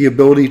AI, the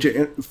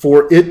ability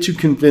for it to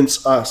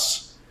convince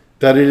us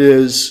that it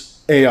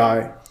is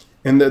AI,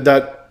 and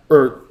that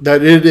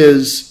it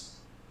is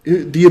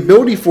the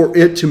ability for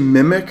it to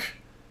mimic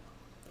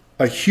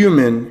a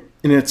human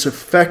in its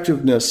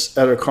effectiveness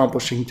at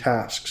accomplishing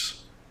tasks.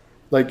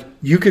 Like,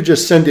 you could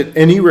just send it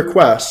any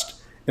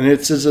request, and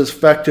it's as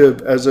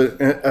effective as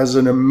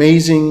an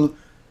amazing,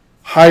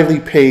 highly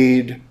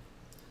paid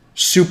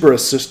super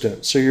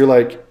assistant. So you're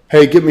like,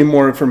 hey, get me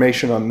more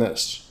information on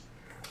this.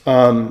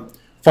 Find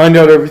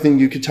out everything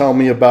you could tell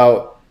me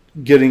about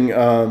getting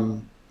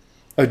a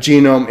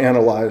genome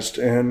analyzed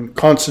and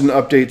constant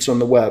updates on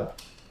the web.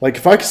 Like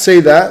if I could say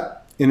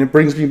that and it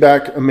brings me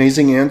back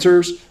amazing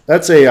answers,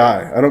 that's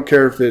AI. I don't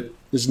care if it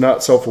is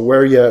not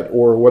self-aware yet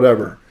or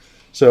whatever.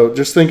 So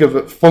just think of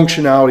it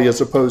functionality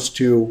as opposed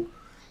to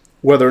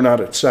whether or not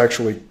it's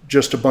actually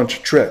just a bunch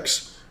of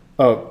tricks.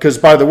 Because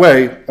by the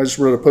way, I just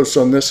wrote a post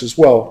on this as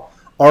well.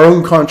 Our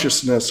own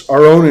consciousness,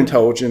 our own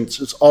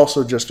intelligence is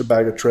also just a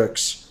bag of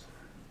tricks.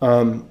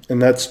 And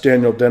that's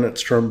Daniel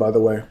Dennett's term, by the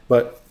way.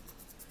 But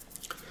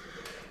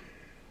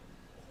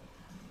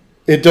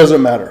it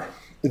doesn't matter.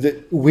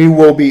 We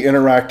will be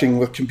interacting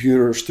with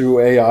computers through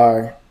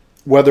AI.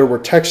 Whether we're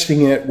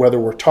texting it, whether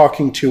we're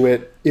talking to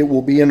it, it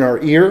will be in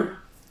our ear,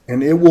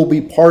 and it will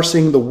be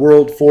parsing the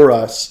world for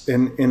us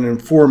and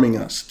informing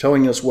us,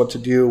 telling us what to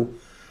do.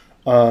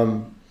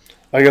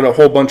 I got a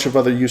whole bunch of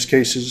other use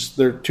cases.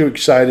 They're too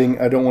exciting.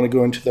 I don't want to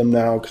go into them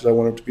now because I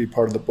want it to be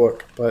part of the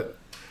book. But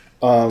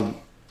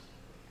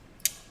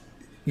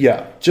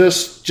yeah,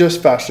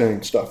 just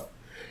fascinating stuff.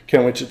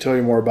 Can't wait to tell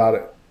you more about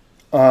it.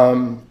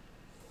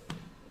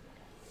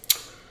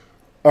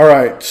 All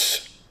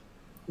right,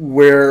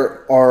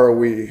 where are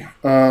we?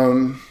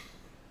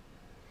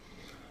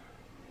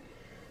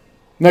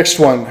 Next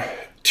one,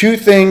 2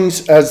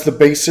 things as the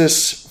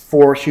basis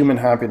for human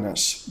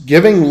happiness: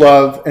 giving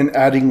love and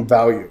adding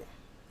value.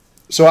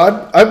 So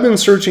I've been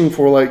searching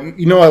for, like,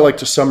 I like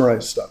to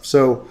summarize stuff.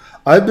 So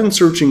I've been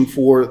searching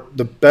for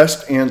the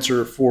best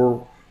answer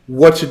for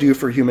what to do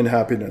for human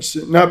happiness.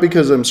 Not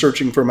because I'm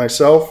searching for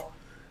myself,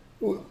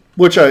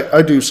 which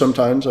I do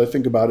sometimes, I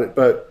think about it,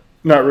 but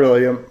not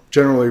really. I'm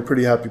generally a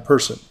pretty happy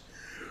person.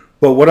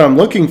 But what I'm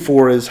looking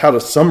for is how to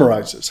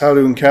summarize this, how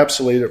to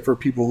encapsulate it for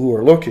people who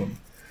are looking.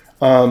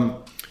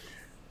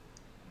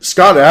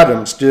 Scott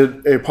Adams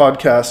did a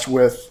podcast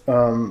with,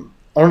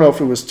 I don't know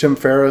if it was Tim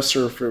Ferriss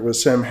or if it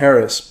was Sam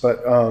Harris,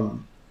 but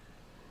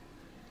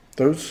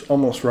those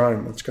almost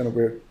rhyme. It's kind of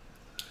weird.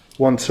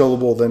 1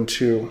 syllable, then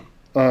 2.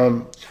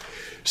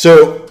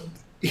 So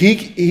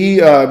he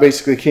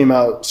basically came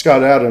out,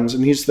 Scott Adams,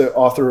 and he's the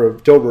author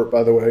of Dilbert,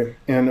 by the way,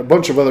 and a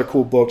bunch of other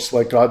cool books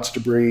like God's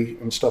Debris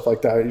and stuff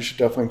like that. You should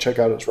definitely check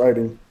out his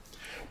writing.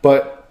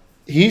 But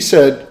he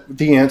said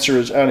the answer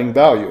is adding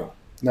value.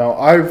 Now,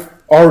 I've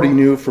already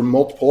knew from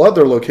multiple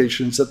other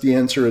locations that the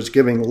answer is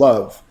giving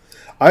love.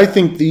 I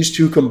think these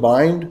two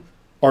combined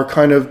are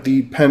kind of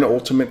the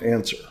penultimate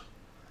answer.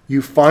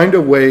 You find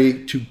a way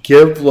to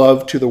give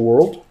love to the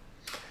world,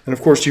 and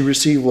of course you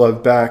receive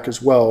love back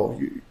as well.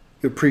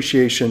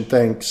 Appreciation,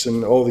 thanks,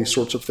 and all these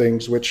sorts of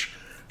things, which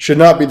should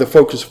not be the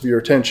focus of your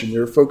attention.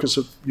 Your focus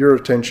of your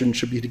attention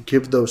should be to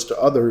give those to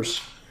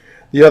others.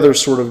 The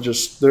others sort of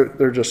just,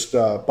 they're just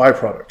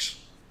byproducts.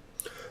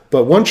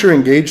 But once you're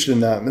engaged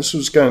in that, and this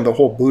was kind of the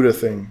whole Buddha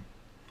thing,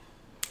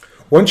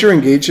 once you're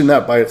engaged in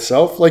that by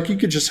itself, like you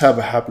could just have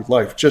a happy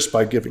life just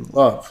by giving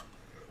love,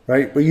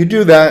 right? But you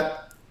do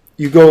that,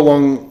 you go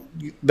along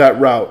that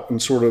route and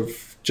sort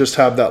of just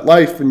have that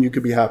life and you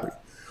could be happy.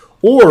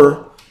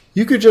 Or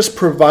you could just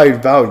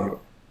provide value.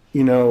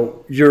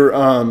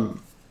 You're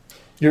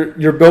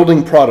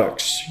building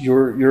products,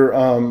 you're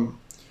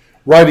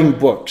writing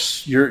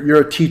books,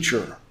 you're a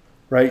teacher,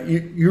 right?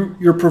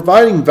 You're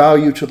providing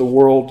value to the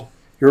world,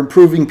 you're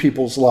improving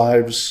people's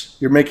lives,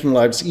 you're making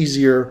lives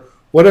easier,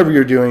 whatever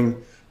you're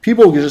doing.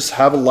 People just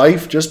have a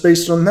life just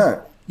based on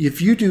that.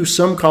 If you do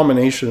some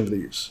combination of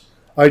these,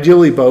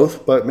 ideally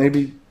both, but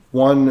maybe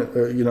one,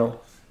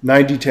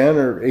 90-10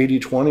 or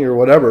 80-20 or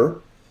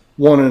whatever,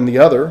 one and the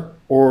other,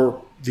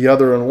 or the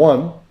other and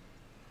one,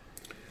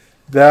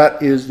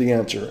 that is the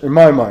answer, in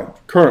my mind,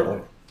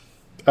 currently,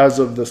 as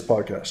of this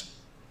podcast.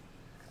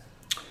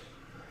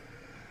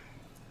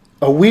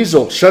 A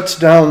weasel shuts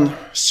down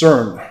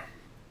CERN.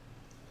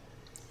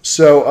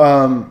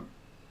 So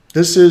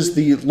this is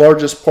the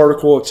largest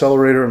particle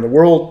accelerator in the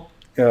world.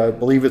 I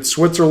believe it's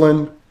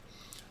Switzerland.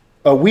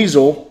 A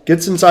weasel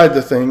gets inside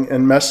the thing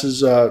and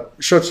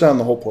shuts down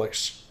the whole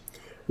place.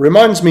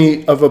 Reminds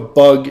me of a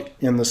bug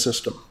in the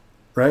system,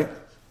 right?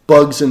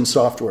 Bugs in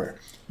software.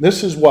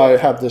 This is why I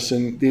have this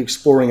in the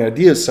Exploring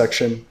Ideas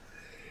section.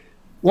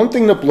 One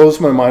thing that blows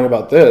my mind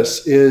about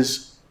this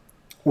is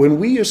when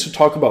we used to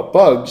talk about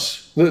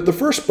bugs, the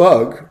first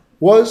bug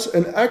was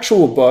an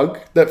actual bug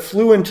that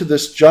flew into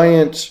this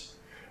giant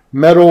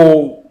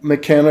metal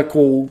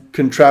mechanical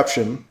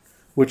contraption,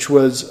 which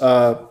was it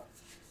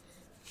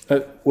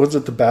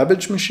the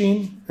Babbage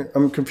machine?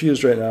 I'm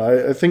confused right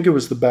now. I think it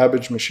was the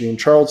Babbage machine,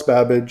 Charles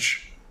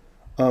Babbage.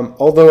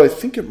 Although I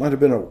think it might have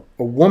been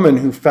a woman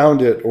who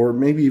found it or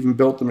maybe even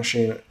built the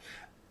machine.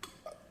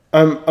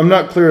 I'm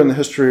not clear in the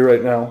history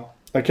right now.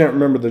 I can't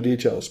remember the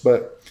details,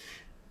 but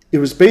it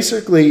was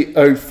basically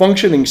a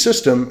functioning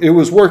system. It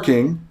was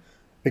working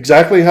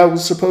exactly how it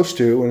was supposed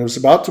to, and it was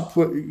about to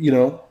put,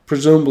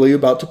 presumably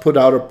about to put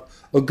out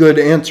a good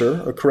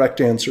answer, a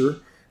correct answer,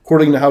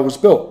 according to how it was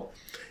built.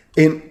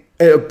 And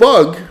a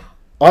bug,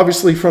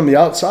 obviously from the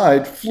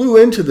outside, flew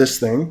into this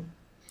thing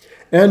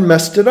and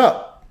messed it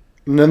up.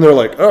 And then they're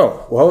like,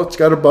 oh, well, it's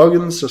got a bug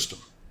in the system.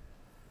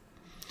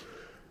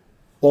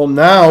 Well,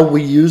 now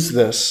we use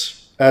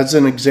this as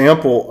an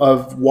example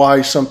of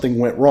why something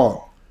went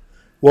wrong.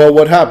 Well,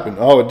 what happened?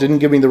 Oh, it didn't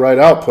give me the right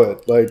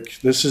output.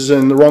 Like, this is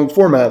in the wrong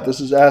format. This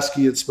is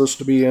ASCII. It's supposed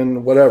to be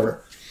in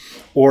whatever.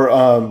 Or,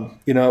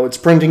 it's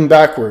printing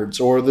backwards.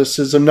 Or this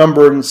is a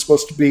number and it's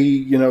supposed to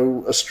be,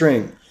 a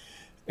string.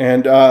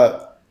 And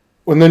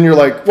then you're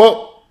like,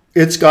 well,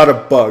 it's got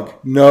a bug.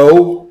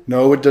 No,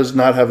 it does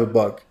not have a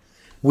bug.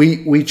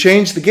 We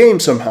changed the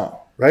game somehow,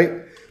 right?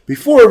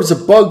 Before, it was a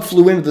bug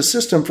flew into the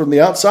system from the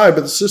outside,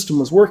 but the system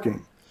was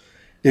working.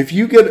 If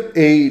you get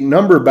a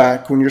number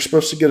back when you're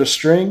supposed to get a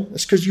string,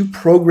 it's because you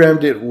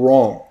programmed it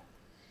wrong.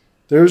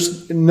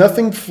 There's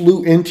nothing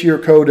flew into your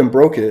code and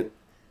broke it.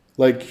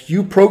 Like,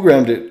 you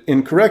programmed it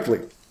incorrectly.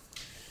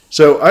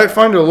 So I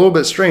find it a little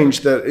bit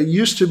strange that it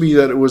used to be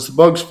that it was the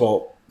bug's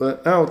fault,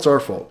 but now it's our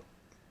fault.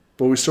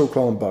 But we still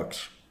call them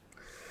bugs.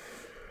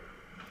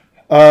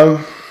 All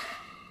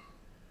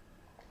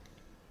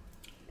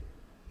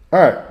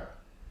right.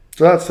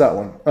 So that's that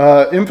one.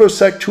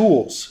 InfoSec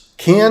tools.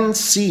 Can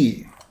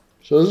see.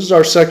 So this is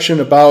our section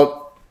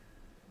about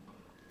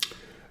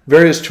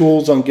various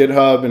tools on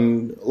GitHub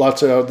and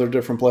lots of other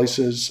different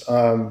places.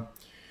 And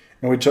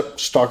we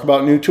just talk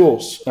about new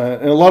tools.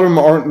 And a lot of them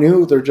aren't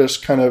new. They're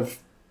just kind of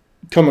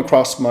come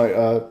across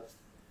my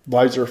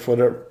visor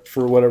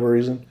for whatever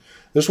reason.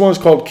 This one is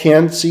called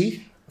Can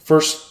See.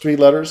 First three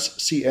letters,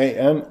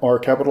 CAN, are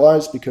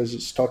capitalized because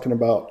it's talking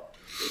about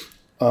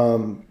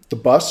the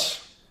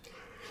bus.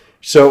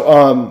 So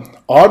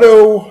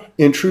auto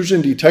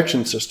intrusion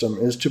detection system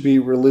is to be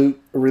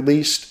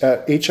released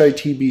at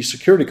HITB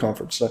security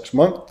conference next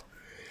month.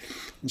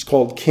 It's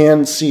called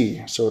CAN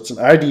C. So it's an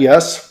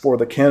IDS for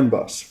the CAN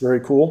bus. Very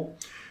cool.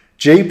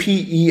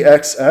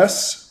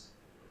 JPEXS,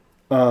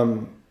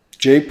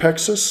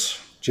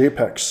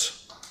 JPEX.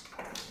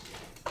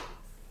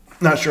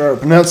 Not sure how to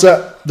pronounce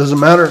that. Doesn't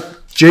matter.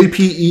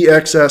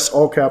 JPEXS,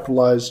 all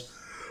capitalized,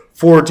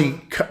 for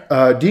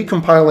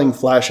decompiling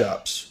Flash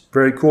apps.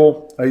 Very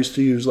cool. I used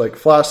to use like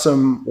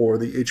Flasm or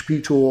the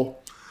HP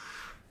tool,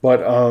 but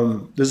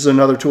this is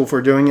another tool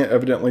for doing it.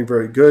 Evidently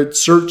very good.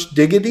 Search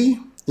Diggity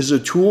is a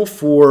tool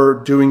for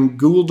doing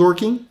Google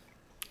dorking,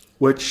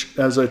 which,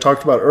 as I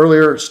talked about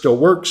earlier, still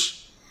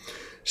works.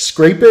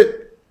 Scrape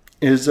It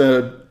is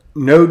a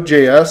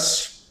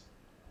Node.js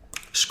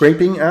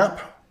scraping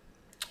app,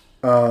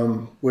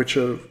 which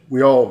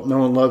we all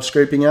know and love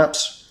scraping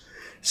apps.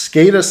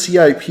 SCADA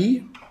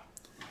CIP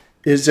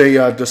is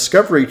a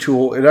discovery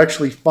tool. It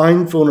actually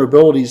finds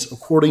vulnerabilities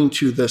according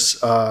to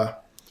this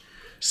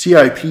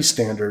CIP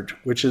standard,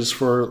 which is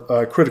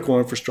for critical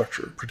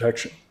infrastructure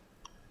protection.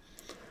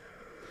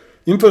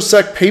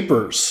 InfoSec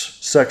papers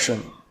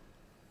section.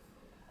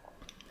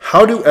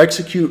 How to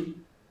execute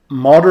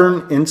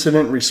modern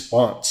incident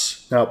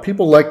response. Now,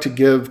 people like to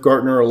give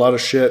Gartner a lot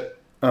of shit.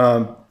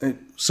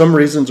 Some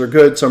reasons are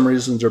good, some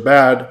reasons are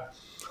bad.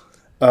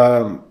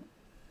 I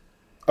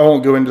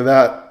won't go into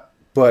that,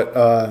 but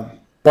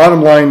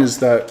bottom line is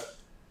that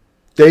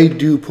they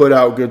do put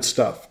out good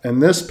stuff.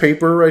 And this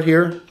paper right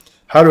here,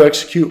 How to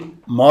Execute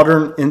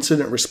Modern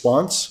Incident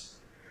Response,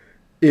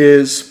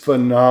 is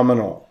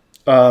phenomenal.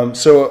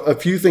 So a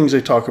few things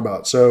they talk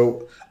about.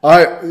 So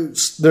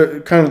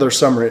they're kind of their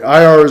summary.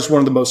 IR is one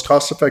of the most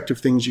cost-effective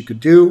things you could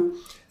do.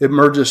 It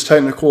merges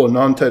technical and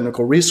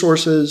non-technical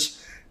resources.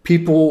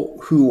 People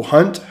who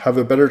hunt have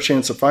a better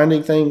chance of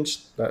finding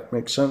things. That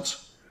makes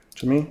sense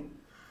to me.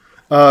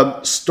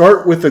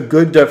 Start with a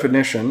good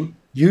definition.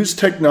 Use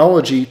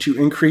technology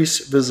to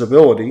increase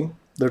visibility.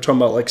 They're talking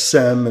about like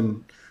SEM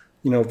and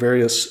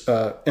various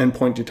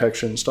endpoint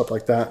detection, stuff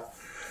like that.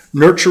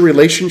 Nurture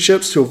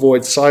relationships to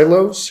avoid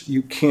silos.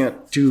 You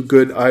can't do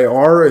good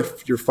IR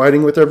if you're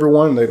fighting with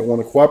everyone and they don't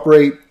want to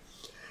cooperate.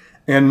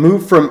 And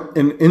move from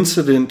an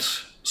incident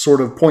sort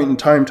of point in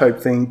time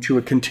type thing to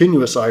a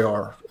continuous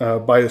IR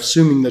by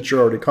assuming that you're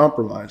already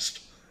compromised.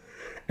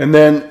 And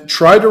then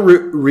try to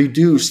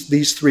reduce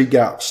these three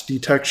gaps: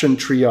 detection,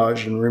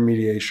 triage, and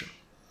remediation.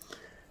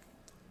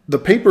 The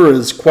paper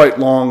is quite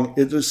long.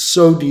 It is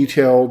so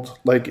detailed.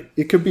 Like,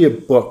 it could be a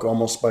book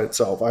almost by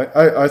itself.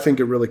 I think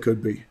it really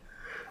could be.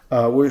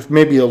 With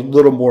maybe a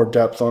little more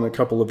depth on a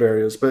couple of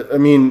areas. But, I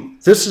mean,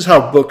 this is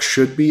how books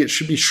should be. It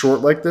should be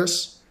short like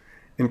this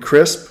and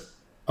crisp.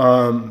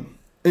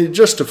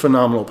 Just a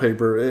phenomenal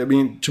paper. I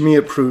mean, to me,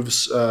 it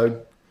proves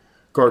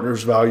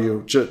Gartner's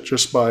value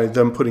just by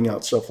them putting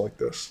out stuff like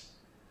this.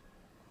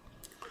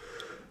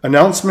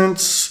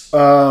 Announcements.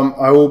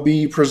 I will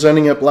be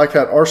presenting at Black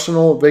Hat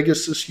Arsenal,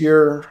 Vegas this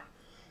year.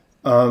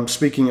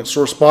 Speaking at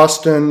Source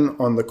Boston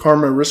on the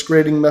Karma risk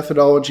rating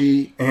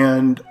methodology,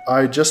 and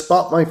I just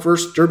bought my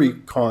first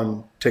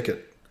DerbyCon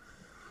ticket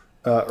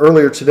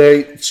earlier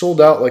today. It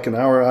sold out like an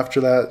hour after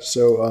that,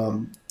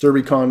 so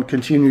DerbyCon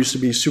continues to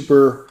be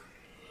super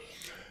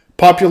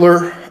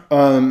popular,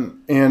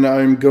 and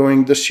I'm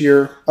going this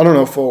year. I don't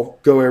know if I'll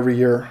go every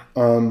year,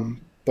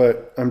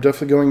 but I'm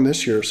definitely going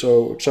this year,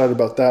 so excited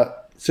about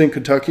that. It's in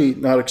Kentucky,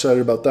 not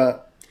excited about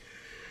that.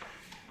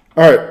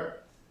 All right.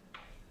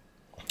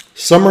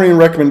 Summary and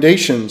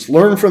recommendations.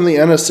 Learn from the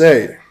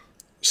NSA.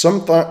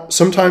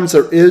 Sometimes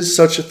there is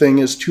such a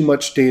thing as too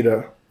much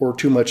data or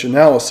too much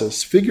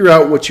analysis. Figure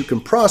out what you can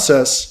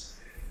process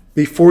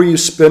before you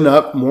spin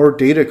up more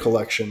data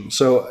collection.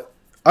 So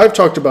I've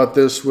talked about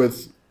this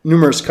with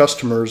numerous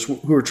customers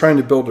who are trying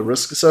to build a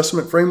risk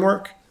assessment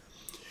framework.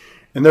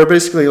 And they're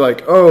basically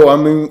like, oh,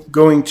 I'm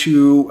going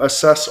to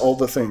assess all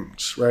the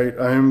things, right?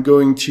 I'm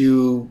going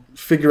to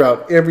figure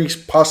out every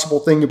possible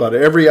thing about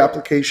every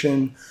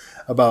application,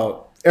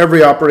 about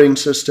every operating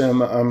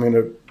system. I'm going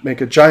to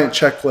make a giant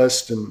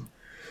checklist. And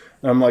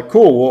I'm like,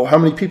 cool, well, how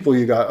many people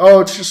you got? Oh,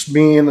 it's just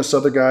me and this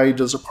other guy who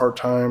does it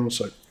part-time. It's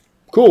like,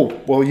 cool.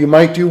 Well, you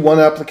might do one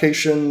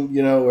application,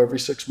 every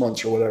 6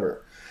 months or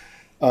whatever.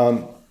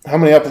 How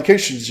many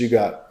applications you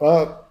got?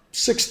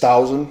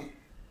 6,000.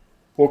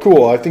 Well,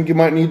 cool. I think you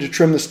might need to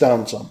trim this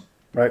down some,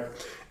 right?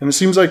 And it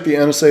seems like the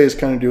NSA is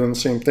kind of doing the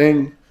same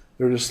thing.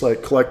 They're just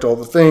like collect all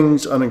the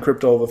things,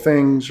 unencrypt all the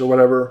things or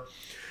whatever.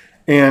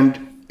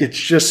 And it's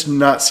just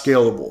not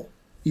scalable.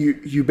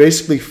 You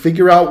basically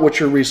figure out what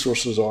your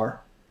resources are.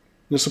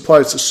 This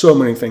applies to so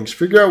many things.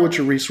 Figure out what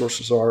your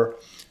resources are.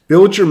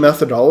 Build your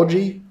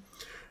methodology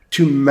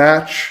to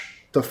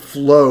match the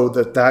flow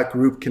that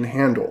group can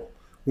handle.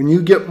 When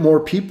you get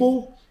more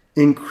people,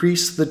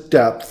 increase the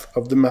depth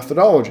of the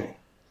methodology.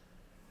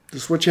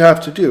 This is what you have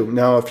to do.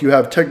 Now, if you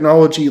have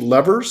technology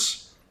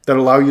levers that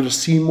allow you to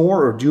see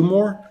more or do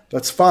more,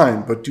 that's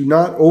fine, but do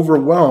not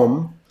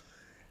overwhelm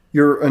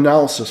your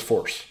analysis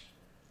force.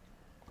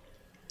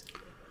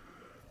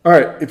 All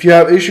right, if you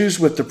have issues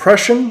with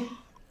depression,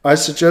 I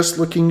suggest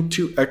looking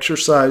to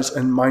exercise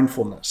and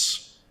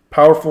mindfulness.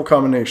 Powerful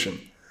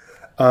combination.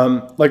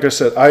 Like I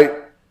said, I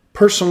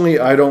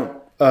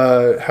don't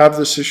have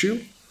this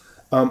issue.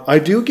 I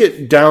do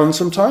get down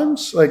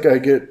sometimes. Like I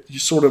get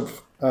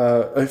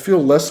I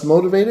feel less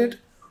motivated.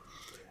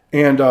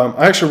 And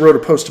I actually wrote a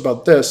post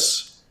about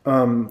this.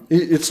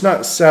 It's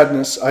not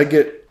sadness. I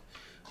get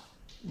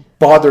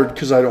bothered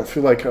because I don't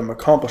feel like I'm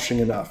accomplishing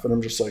enough. And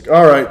I'm just like,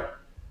 all right,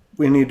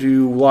 we need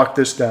to lock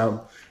this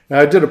down. And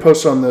I did a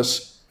post on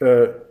this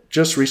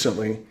just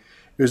recently.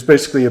 It was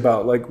basically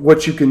about like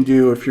what you can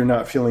do if you're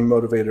not feeling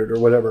motivated or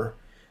whatever.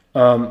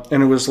 And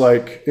it was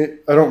like,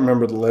 I don't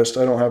remember the list.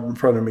 I don't have it in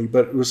front of me,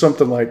 but it was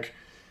something like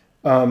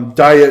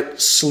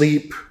diet,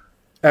 sleep,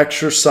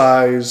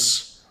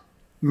 exercise,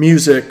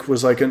 music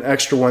was like an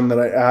extra one that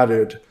I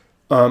added.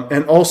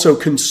 And also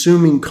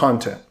consuming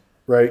content,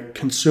 right?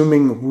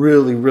 Consuming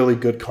really, really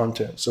good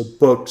content. So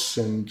books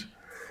and,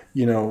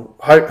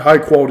 high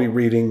quality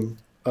reading.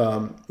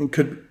 It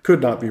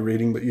could not be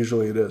reading, but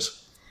usually it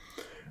is.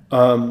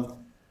 I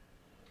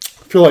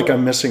feel like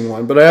I'm missing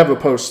one, but I have a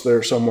post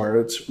there somewhere.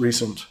 It's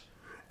recent.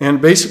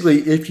 And basically,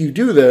 if you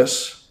do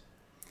this,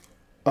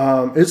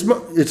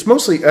 it's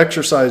mostly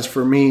exercise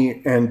for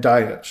me and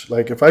diet.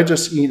 Like if I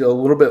just eat a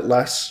little bit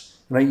less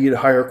and I eat a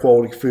higher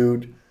quality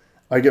food,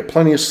 I get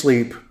plenty of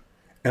sleep,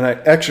 and I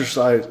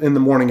exercise in the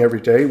morning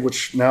every day,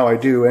 which now I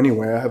do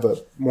anyway. I have a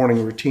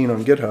morning routine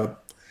on GitHub.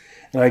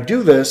 And I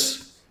do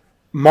this,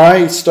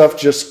 my stuff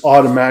just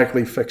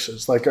automatically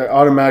fixes. Like I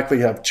automatically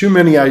have too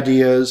many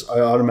ideas. I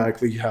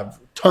automatically have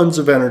tons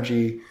of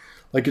energy.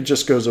 Like it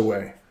just goes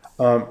away.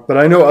 But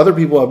I know other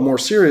people have more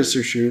serious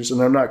issues,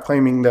 and I'm not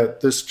claiming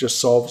that this just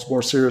solves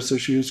more serious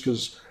issues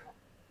because,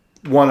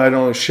 one, I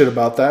don't know shit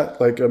about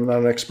that. Like I'm not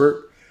an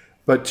expert.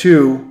 But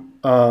two,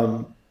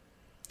 not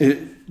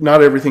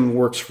everything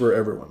works for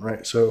everyone,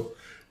 right? So,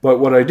 but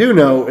what I do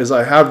know is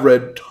I have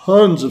read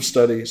tons of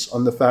studies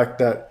on the fact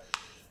that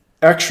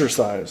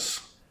exercise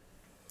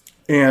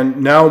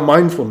and now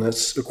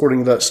mindfulness, according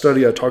to that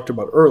study I talked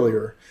about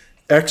earlier,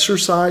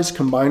 exercise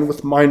combined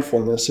with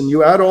mindfulness, and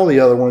you add all the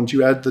other ones,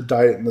 you add the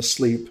diet and the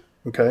sleep,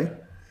 okay?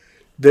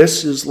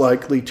 This is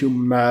likely to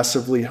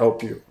massively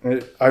help you.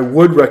 I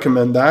would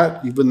recommend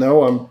that, even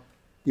though I'm,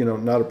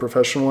 not a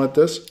professional at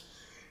this.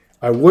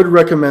 I would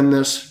recommend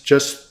this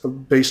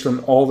just based on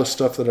all the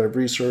stuff that I've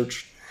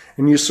researched.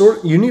 And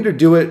you need to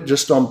do it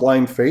just on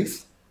blind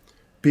faith,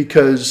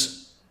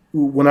 because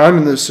when I'm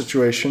in this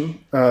situation,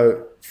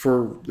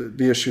 for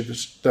the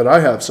issues that I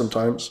have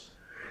sometimes,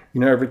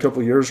 every couple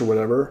of years or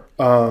whatever,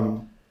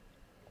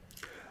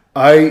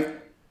 I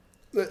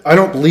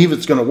don't believe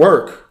it's going to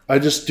work. I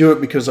just do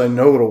it because I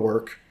know it'll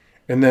work.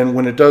 And then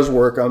when it does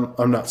work,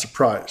 I'm not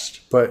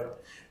surprised.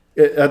 But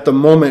at the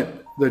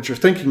moment that you're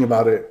thinking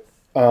about it,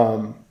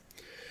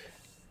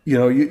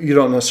 you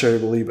don't necessarily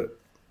believe it.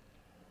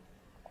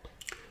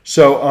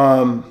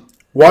 So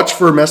watch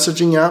for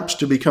messaging apps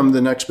to become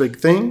the next big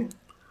thing,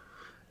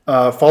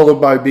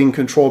 followed by being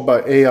controlled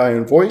by AI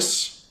and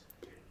voice.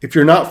 If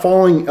you're not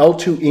following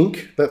L2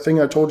 Inc., that thing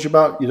I told you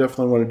about, you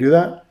definitely want to do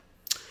that.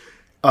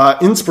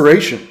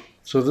 Inspiration.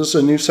 So this is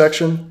a new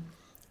section,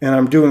 and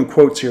I'm doing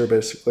quotes here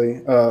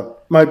basically.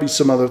 Might be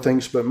some other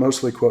things, but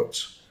mostly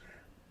quotes.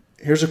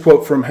 Here's a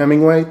quote from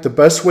Hemingway. The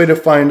best way to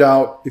find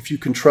out if you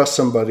can trust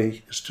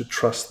somebody is to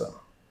trust them.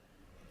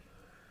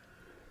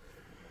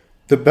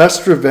 The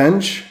best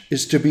revenge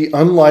is to be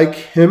unlike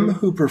him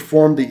who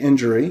performed the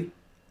injury,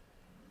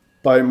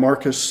 by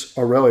Marcus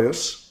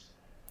Aurelius.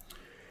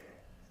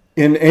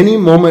 In any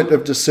moment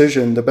of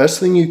decision, the best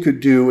thing you could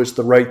do is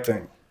the right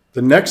thing.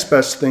 The next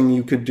best thing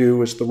you could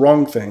do is the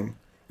wrong thing.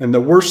 And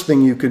the worst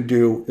thing you could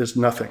do is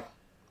nothing.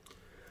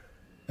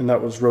 And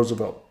that was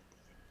Roosevelt.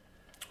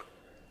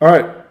 All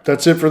right,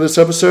 that's it for this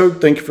episode.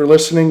 Thank you for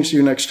listening. See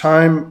you next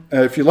time.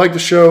 If you like the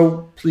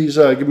show, please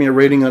give me a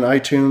rating on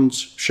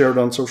iTunes, share it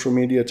on social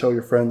media, tell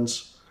your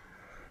friends,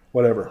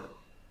 whatever.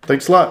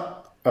 Thanks a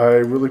lot. I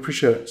really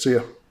appreciate it. See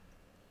ya.